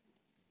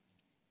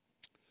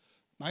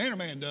 My inner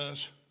man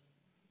does.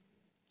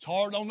 It's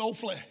hard on no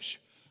flesh.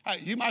 Hey,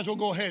 you might as well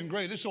go ahead and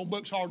agree. This old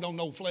book's hard on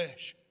no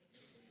flesh.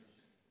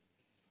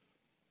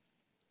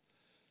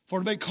 For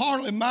to be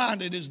carnally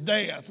minded is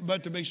death,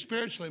 but to be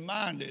spiritually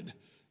minded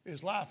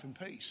is life and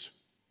peace.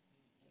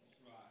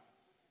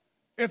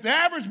 If the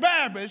average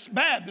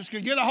Baptist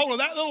could get a hold of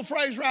that little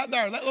phrase right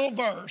there, that little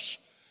verse,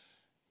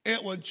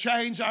 it would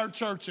change our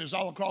churches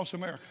all across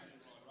America.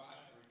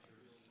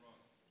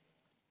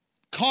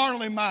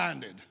 Carnally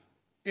minded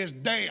is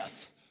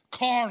death.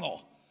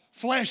 Carnal,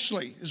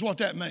 fleshly is what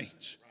that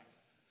means.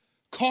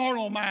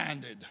 Carnal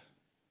minded.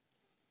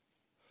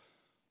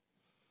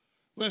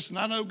 Listen,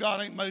 I know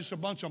God ain't made us a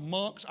bunch of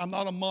monks. I'm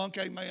not a monk,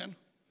 amen.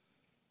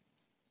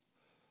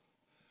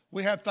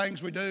 We have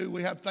things we do.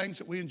 We have things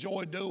that we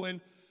enjoy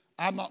doing.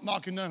 I'm not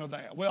knocking none of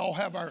that. We all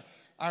have our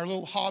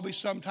little hobbies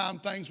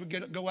sometimes, things we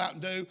go out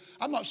and do.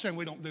 I'm not saying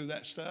we don't do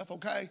that stuff,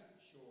 okay?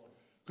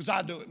 Because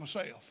I do it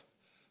myself.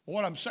 But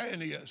what I'm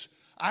saying is,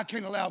 I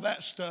can't allow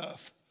that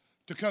stuff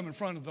to come in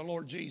front of the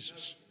Lord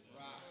Jesus.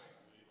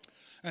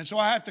 And so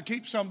I have to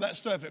keep some of that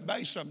stuff at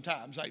bay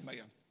sometimes,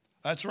 amen.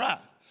 That's right.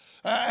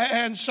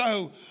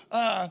 So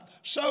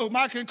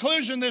my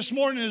conclusion this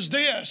morning is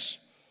this.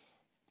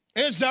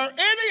 Is there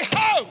any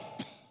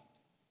hope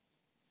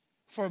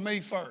for me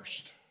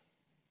first?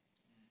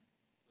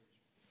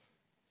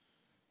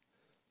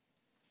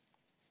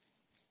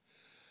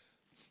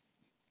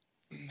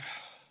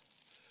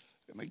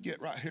 Let me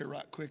get right here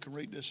right quick and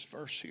read this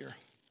verse here.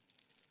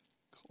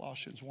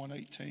 Colossians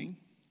 1:18.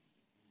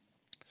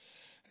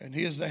 And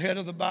he is the head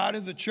of the body,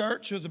 the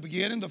church, at the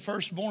beginning, the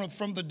firstborn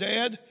from the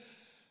dead,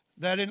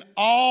 that in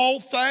all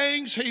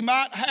things he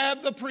might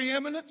have the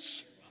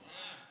preeminence.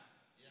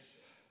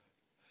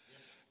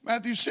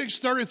 Matthew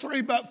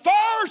 6:33, but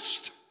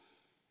first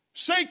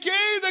seek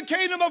ye the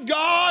kingdom of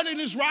God and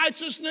his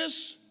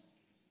righteousness.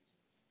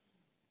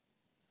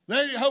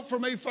 There you hope for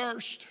me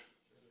first.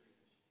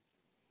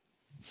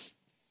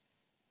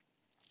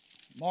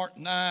 Mark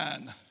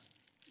 9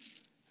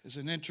 is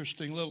an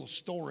interesting little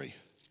story.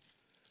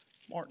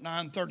 Mark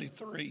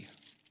 9:33.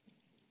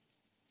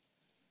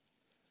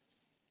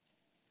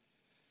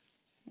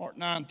 Mark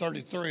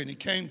 9:33, and he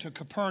came to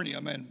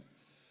Capernaum, and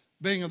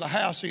being of the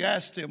house, he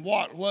asked him,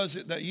 what was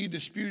it that ye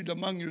disputed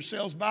among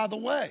yourselves by the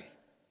way?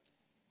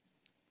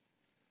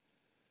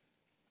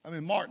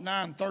 Mark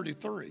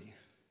 9:33.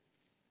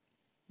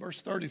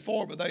 Verse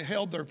 34, but they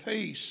held their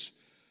peace,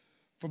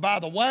 for by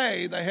the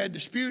way they had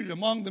disputed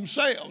among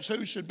themselves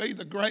who should be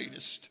the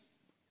greatest.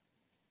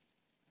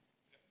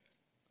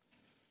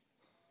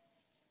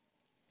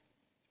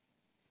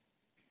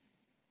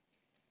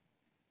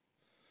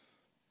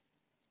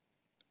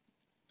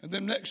 And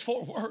then next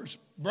four words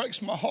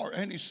breaks my heart.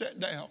 And he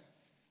sat down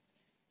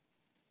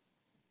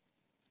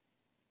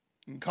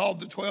and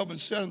called the 12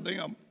 and said unto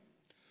them,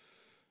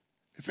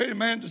 if any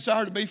man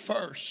desire to be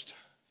first,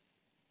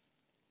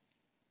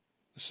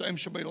 the same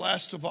shall be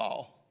last of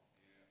all,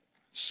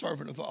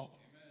 servant of all.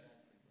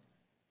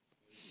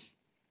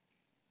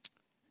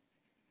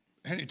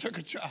 And he took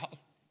a child.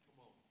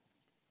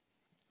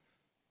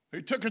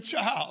 He took a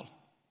child.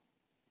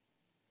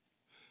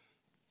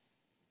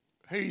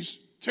 He's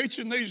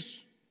teaching these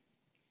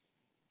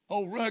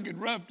old rugged,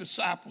 rough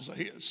disciples of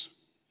his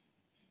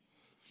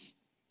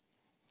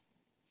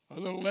a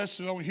little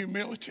lesson on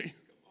humility.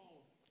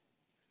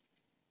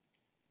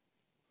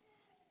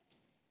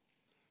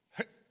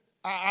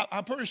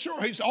 I'm pretty sure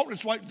he's on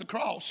his way to the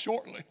cross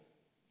shortly.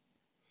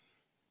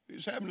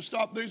 He's having to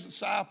stop these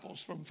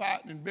disciples from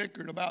fighting and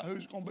bickering about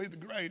who's going to be the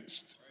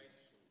greatest.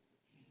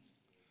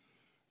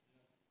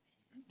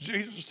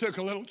 Jesus took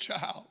a little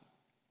child.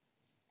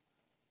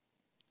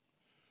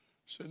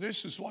 So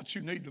this is what you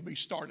need to be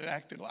started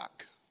acting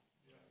like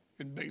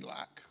and be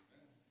like.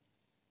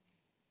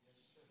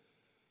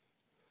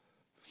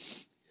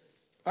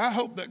 I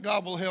hope that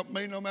God will help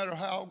me no matter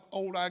how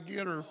old I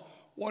get or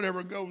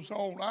whatever goes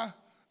on.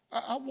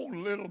 I want a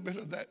little bit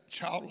of that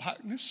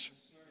childlikeness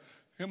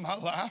in my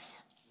life.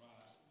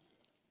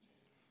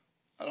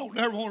 I don't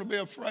ever want to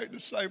be afraid to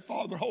say,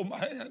 Father, hold my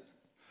hand.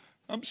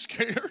 I'm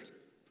scared.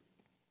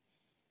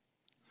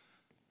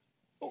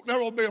 I don't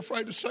ever want to be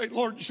afraid to say,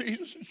 Lord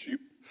Jesus, would you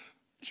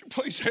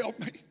please help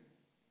me?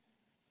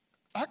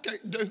 I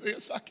can't do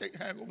this. I can't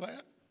handle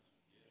that.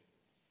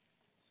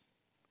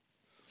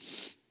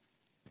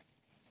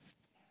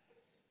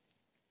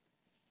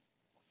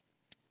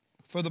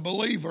 For the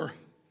believer,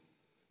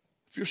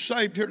 if you're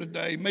saved here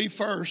today, me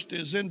first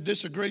is in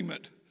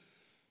disagreement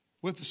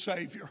with the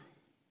Savior.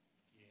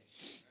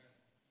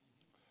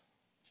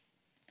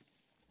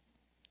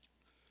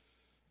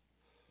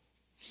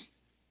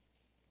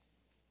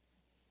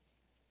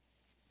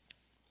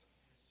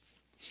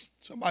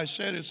 Somebody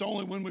said it's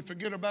only when we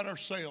forget about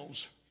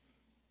ourselves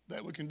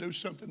that we can do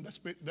something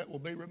that will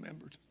be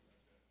remembered.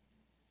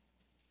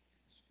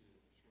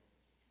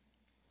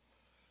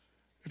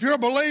 If you're a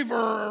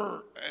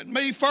believer and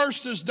me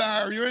first is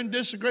dire, you're in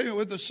disagreement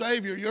with the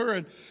Savior, you're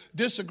in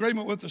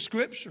disagreement with the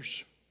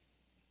Scriptures.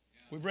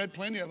 We've read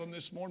plenty of them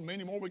this morning,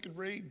 many more we could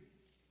read.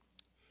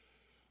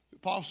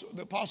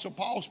 The Apostle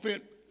Paul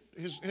spent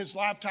his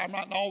lifetime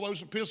writing all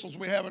those epistles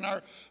we have in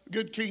our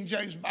good King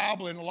James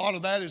Bible, and a lot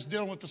of that is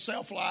dealing with the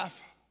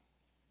self-life.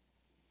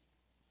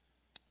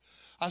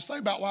 I was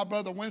thinking about why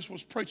Brother Winston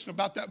was preaching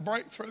about that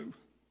breakthrough.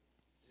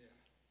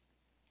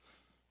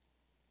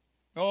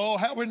 Oh,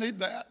 how we need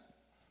that.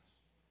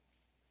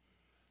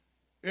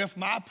 If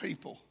my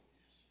people,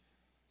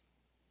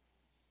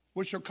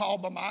 which are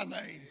called by my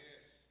name.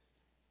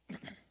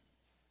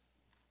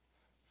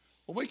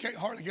 Well, we can't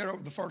hardly get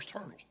over the first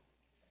hurdle.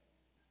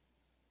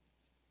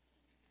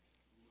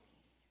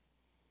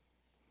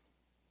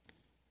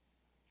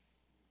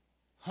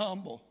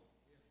 Humble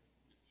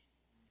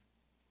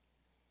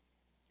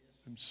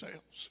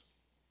themselves.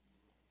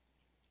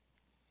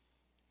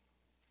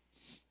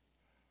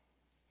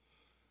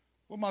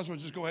 We might as well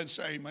just go ahead and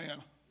say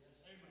amen.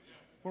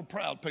 We're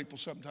proud people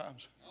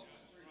sometimes.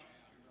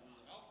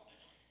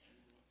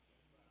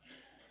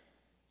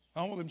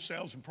 Humble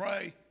themselves and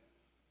pray.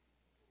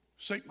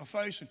 Seek my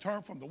face and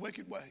turn from the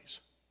wicked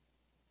ways.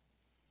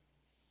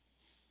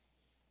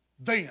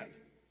 Then,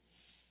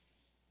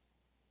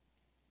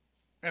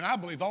 and I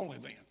believe only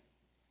then,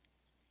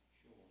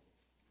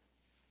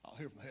 I'll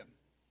hear from heaven.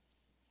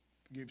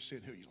 Forgive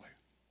sin, heal you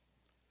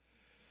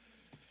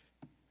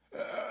later.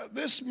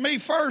 This me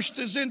first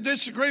is in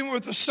disagreement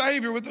with the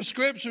Savior, with the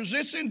Scriptures.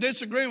 It's in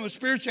disagreement with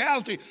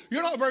spirituality.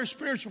 You're not very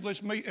spiritual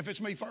if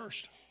it's me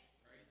first.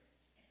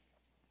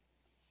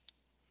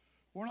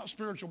 We're not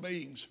spiritual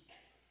beings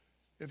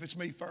if it's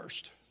me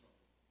first.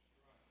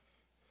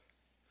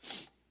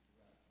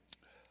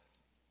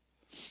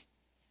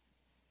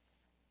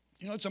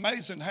 You know, it's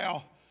amazing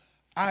how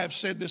I have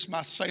said this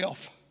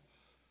myself.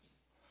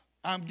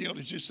 I'm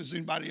guilty just as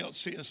anybody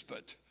else is,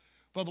 but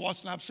Brother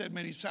Watson, I've said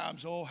many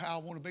times, oh, how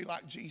I want to be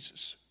like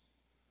Jesus.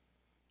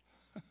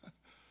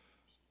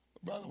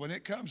 Brother, when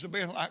it comes to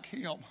being like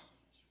him,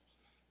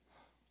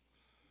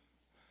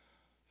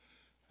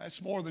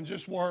 that's more than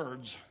just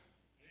words.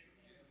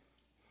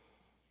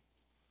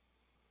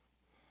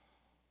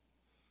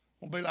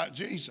 Want to be like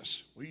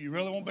Jesus? Well, you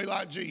really want to be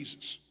like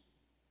Jesus?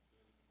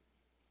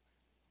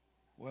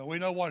 Well, we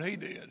know what he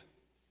did.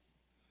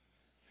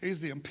 He's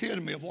the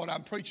epitome of what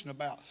I'm preaching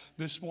about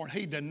this morning.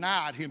 He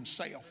denied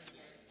himself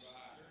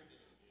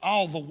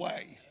all the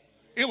way.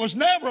 It was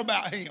never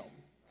about him.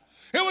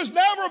 It was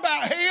never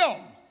about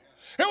him.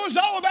 It was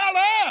all about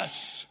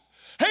us.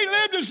 He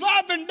lived his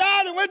life and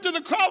died and went to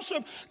the cross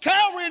of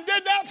Calvary and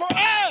did that for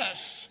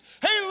us.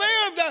 He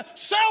lived a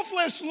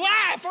selfless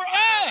life for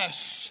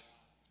us.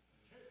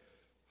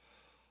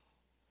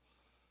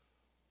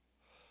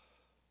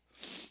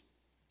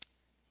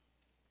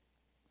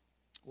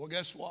 Well,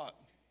 guess what?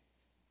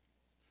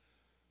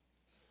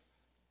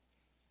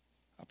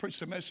 I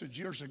preached a message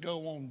years ago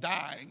on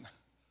dying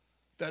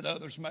that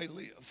others may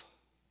live.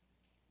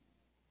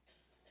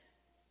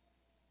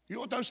 You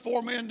know what those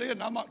 4 men did?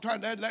 And I'm not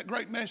trying to add to that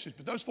great message,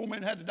 but those 4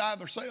 men had to die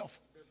themselves.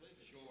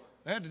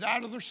 They had to die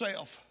to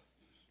themselves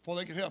before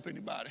they could help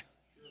anybody.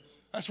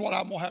 That's what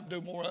I'm going to have to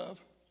do more of.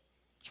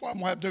 That's what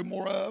I'm going to have to do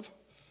more of.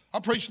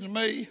 I'm preaching to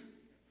me.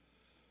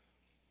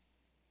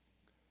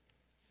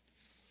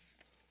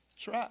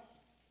 That's right.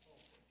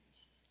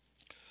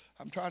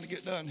 I'm trying to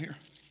get done here.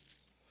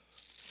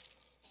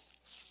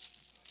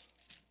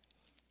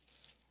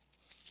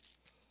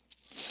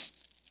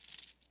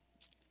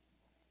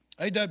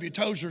 A.W.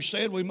 Tozer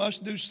said we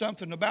must do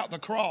something about the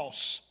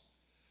cross.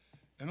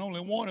 And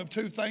only one of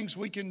 2 things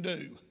we can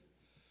do.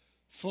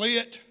 Flee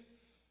it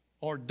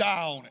or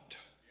die on it.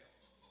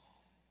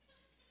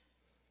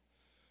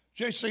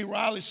 J.C.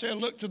 Riley said,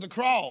 look to the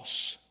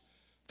cross.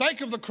 Think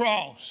of the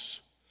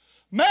cross.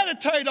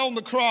 Meditate on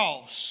the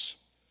cross.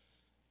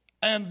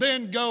 And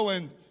then go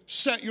and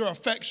set your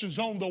affections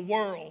on the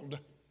world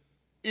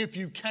if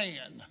you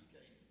can.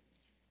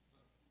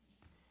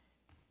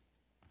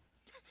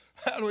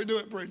 How do we do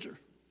it, preacher?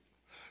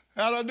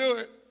 How do I do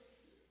it?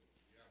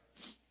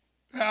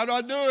 How do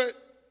I do it?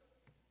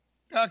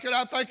 How can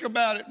I think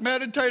about it,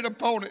 meditate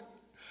upon it?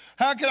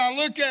 How can I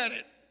look at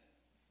it?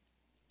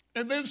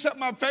 And then set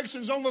my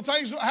affections on the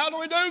things. How do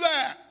we do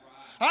that?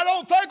 I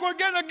don't think we're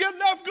getting a good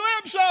enough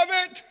glimpse of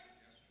it.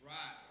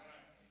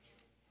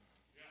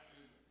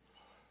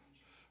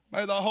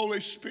 May the Holy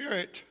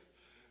Spirit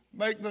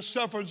make the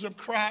sufferings of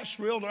Christ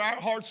real to our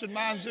hearts and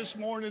minds this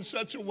morning in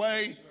such a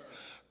way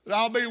that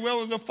I'll be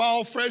willing to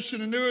fall fresh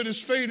and anew at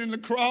his feet in the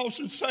cross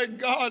and say,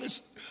 God,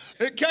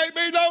 it can't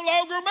be no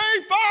longer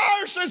me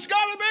first. It's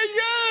got to be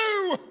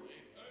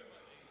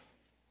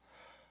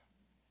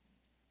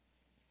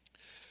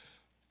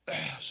you.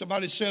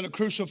 Somebody said a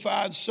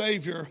crucified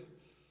Savior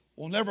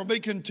will never be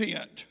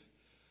content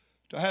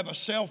to have a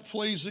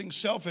self-pleasing,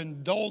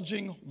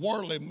 self-indulging,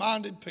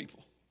 worldly-minded people.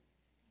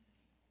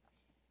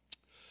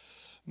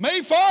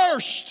 Me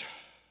first.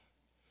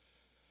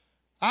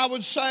 I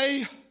would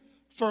say,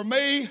 for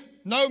me,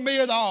 no me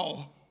at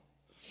all.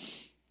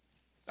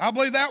 I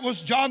believe that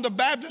was John the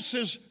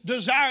Baptist's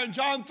desire in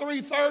John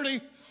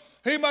 3:30.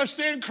 He must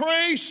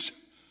increase,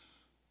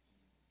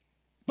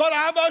 but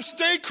I must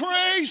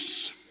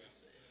decrease.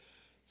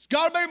 It's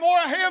got to be more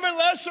of him and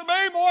less of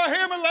me, more of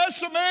him and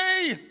less of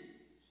me.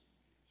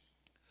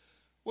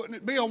 Wouldn't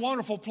it be a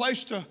wonderful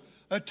place to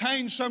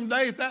attain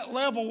someday at that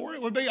level where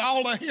it would be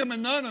all of him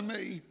and none of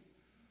me?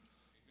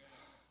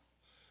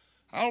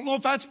 I don't know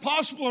if that's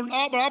possible or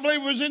not, but I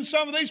believe it was in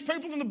some of these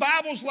people in the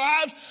Bible's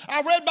lives.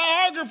 I've read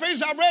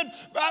biographies. I've read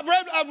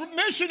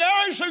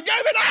missionaries who gave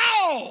it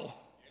all.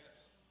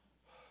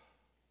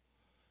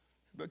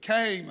 It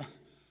became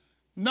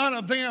none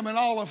of them and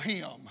all of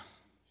him.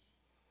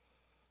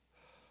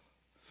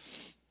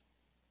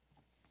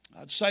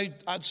 I'd say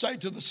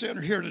to the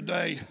sinner here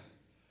today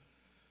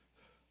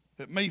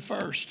that me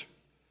first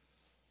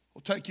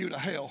will take you to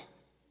hell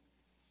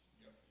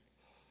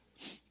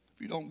if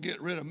you don't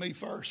get rid of me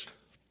first.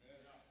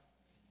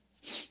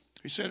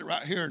 He said it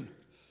right here in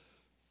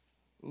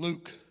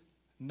Luke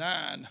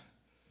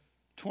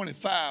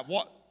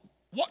 9:25.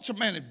 What's a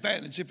man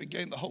advantage if he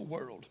gained the whole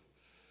world?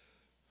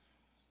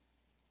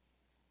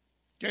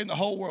 Gain the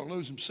whole world,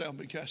 lose himself, and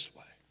be cast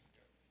away.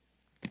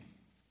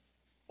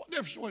 What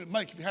difference would it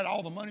make if you had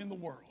all the money in the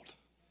world?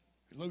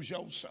 You lose your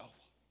own soul.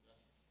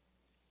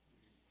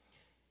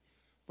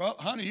 Well,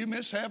 honey, you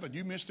missed heaven.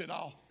 You missed it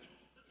all.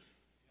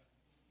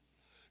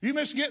 You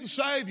missed getting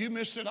saved. You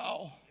missed it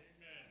all.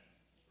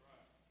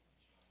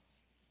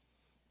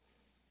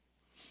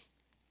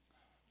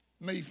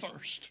 Me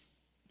first.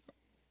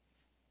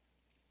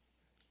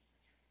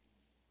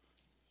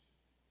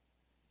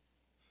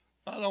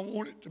 I don't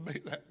want it to be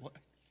that way.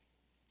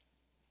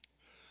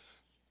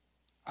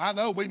 I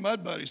know we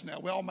mud buddies now.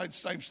 We all made the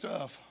same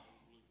stuff.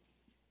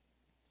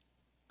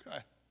 Okay.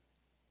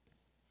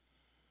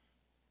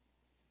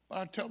 But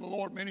I tell the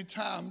Lord many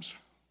times,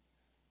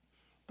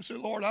 I said,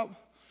 Lord, I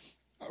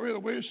really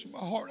wish in my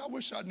heart, I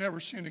wish I'd never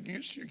sinned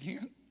against you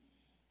again.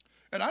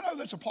 And I know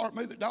there's a part of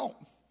me that don't.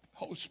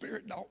 Holy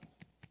Spirit don't.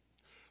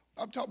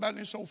 I'm talking about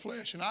this old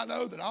flesh, and I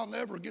know that I'll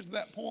never get to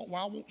that point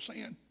where I won't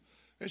sin.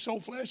 This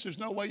old flesh, there's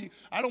no way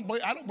I don't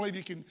believe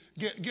you can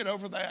get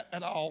over that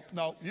at all.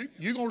 No,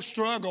 you're going to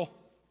struggle.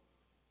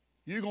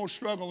 You're going to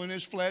struggle in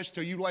this flesh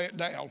till you lay it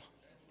down.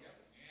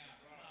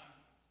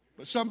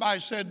 But somebody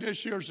said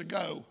this years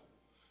ago,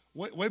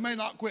 we may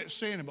not quit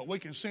sinning, but we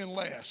can sin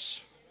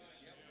less.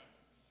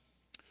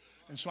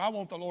 And so I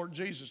want the Lord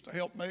Jesus to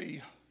help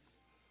me.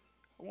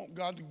 I want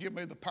God to give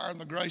me the power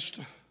and the grace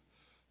to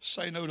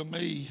say no to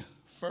me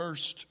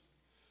first.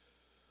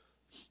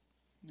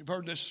 You've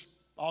heard this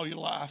all your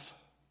life.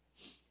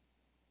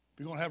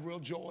 You're going to have real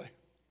joy.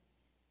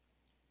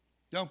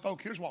 Young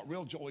folk, here's what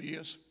real joy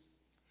is.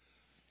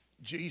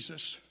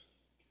 Jesus,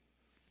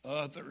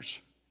 others,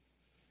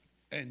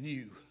 and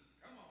you.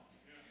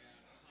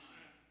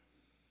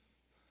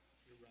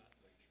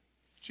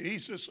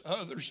 Jesus,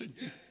 others, and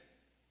you.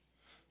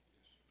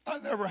 I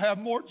never have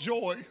more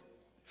joy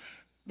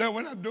than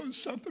when I'm doing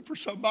something for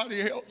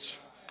somebody else.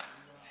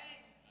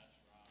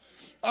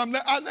 I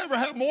never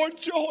have more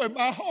joy in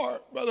my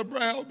heart, Brother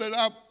Brown, than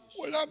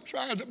when I'm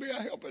trying to be a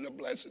help and a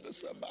blessing to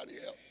somebody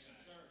else.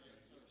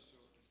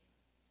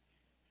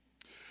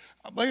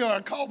 I believe I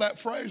call that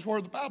phrase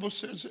where the Bible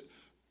says it,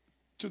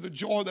 to the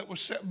joy that was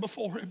set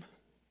before him.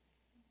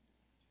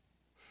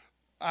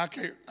 I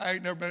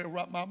ain't never been able to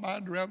wrap my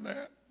mind around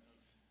that.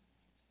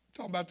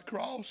 Talking about the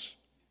cross.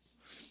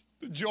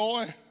 The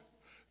joy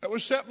that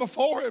was set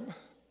before him.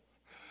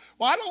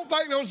 Well, I don't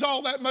think there was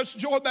all that much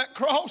joy at that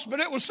cross, but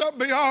it was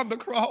something beyond the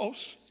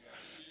cross.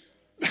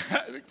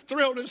 It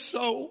thrilled his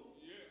soul.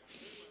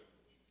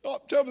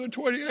 October the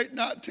 28th,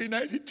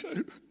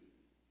 1982.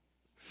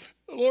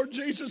 The Lord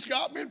Jesus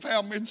got me and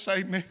found me and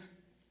saved me.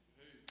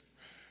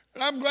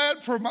 And I'm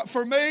glad for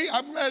me,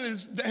 I'm glad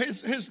his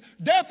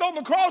death on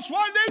the cross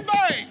wasn't in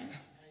vain.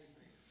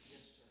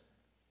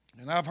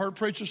 And I've heard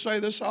preachers say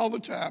this all the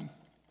time.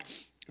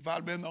 If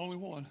I'd been the only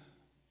one,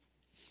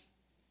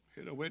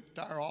 he'd have went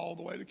there all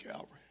the way to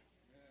Calvary.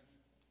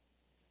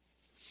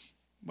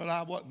 But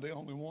I wasn't the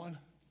only one.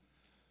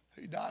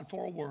 He died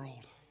for a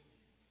world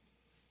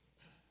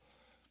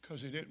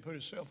because he didn't put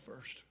himself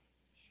first.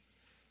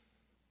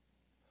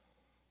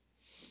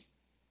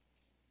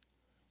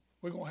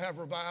 We're going to have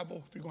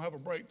revival, if you're going to have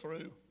a breakthrough,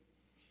 if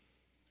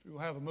you're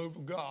going to have a move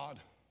of God,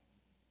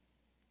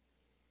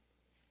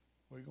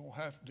 we're going to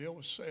have to deal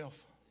with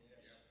self.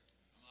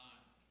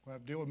 We're going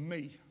to have to deal with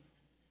me.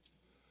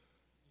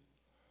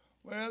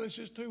 Well, it's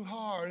just too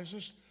hard.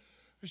 It's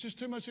just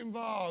too much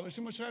involved. There's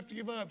too much I have to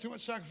give up, too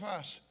much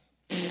sacrifice.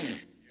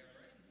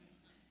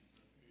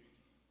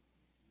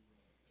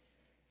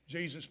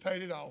 Jesus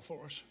paid it all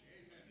for us.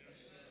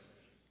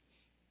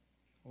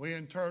 We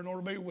in turn ought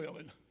to be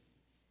willing,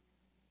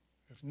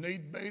 if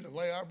need be, to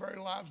lay our very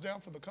lives down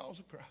for the cause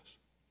of Christ.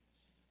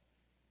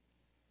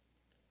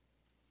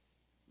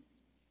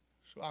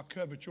 So I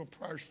covet your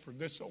prayers for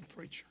this old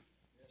preacher.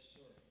 Yes, sir.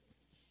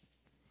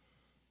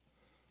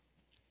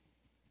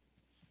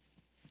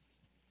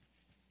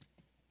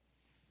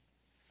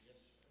 Yes, sir.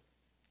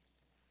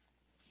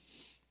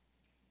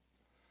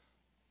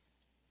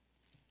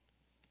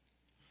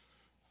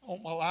 I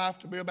want my life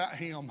to be about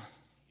him. Yes.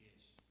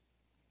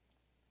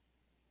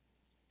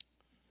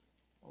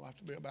 My life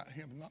to be about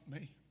him, not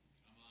me.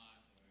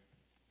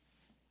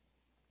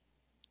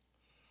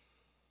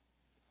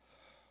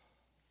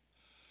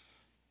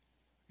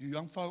 You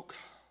young folk,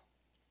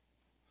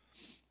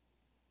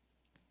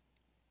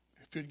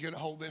 if you'd get a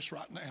hold of this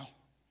right now,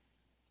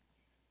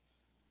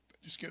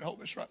 Just get a hold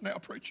of this right now,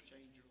 preacher.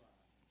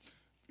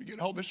 You get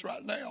a hold of this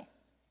right now.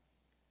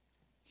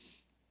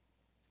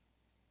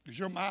 Because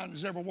your mind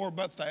is everywhere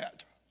but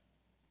that.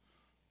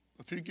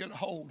 If you get a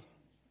hold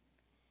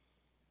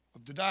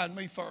of denying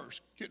me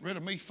first, getting rid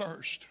of me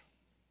first,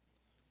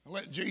 and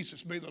let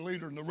Jesus be the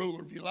leader and the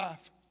ruler of your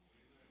life,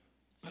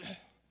 I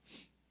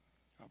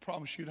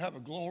promise you to have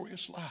a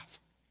glorious life.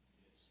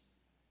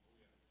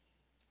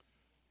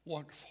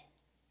 Wonderful.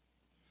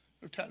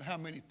 No telling how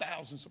many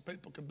thousands of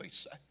people can be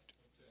saved.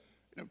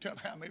 No telling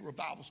how many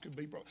revivals can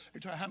be brought. No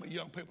telling how many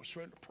young people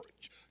surrender to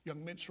preach.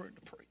 Young men surrender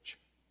to preach.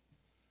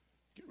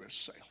 Get rid of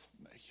self,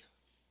 me.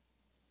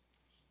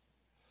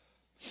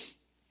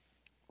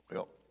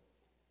 Well,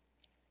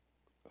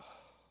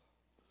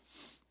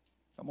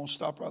 I'm going to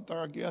stop right there,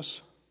 I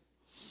guess.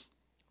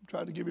 I'm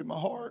trying to give you my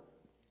heart.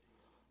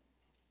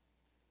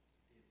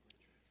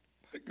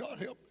 May God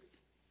help me.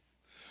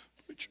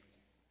 Preacher.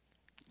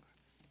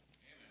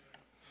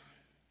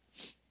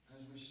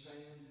 As we stand,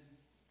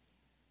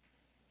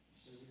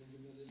 so we're going to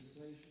give the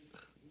invitation.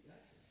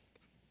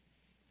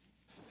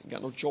 Ain't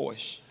got no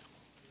choice.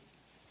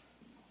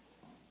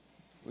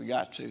 We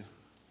got to.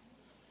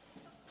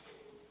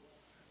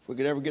 If we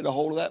could ever get a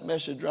hold of that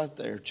message right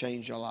there,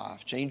 change your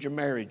life, change your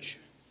marriage,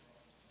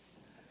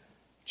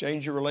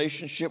 change your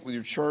relationship with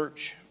your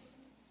church,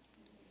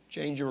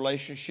 change your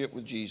relationship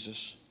with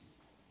Jesus.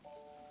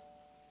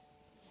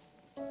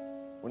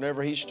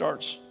 Whenever he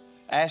starts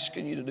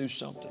asking you to do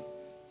something,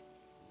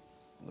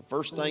 and the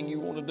first thing you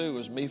want to do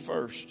is me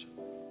first,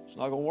 it's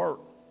not going to work.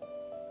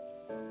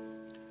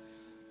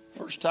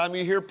 First time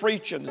you hear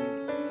preaching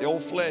and the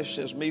old flesh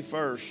says me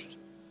first,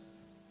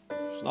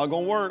 it's not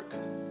going to work.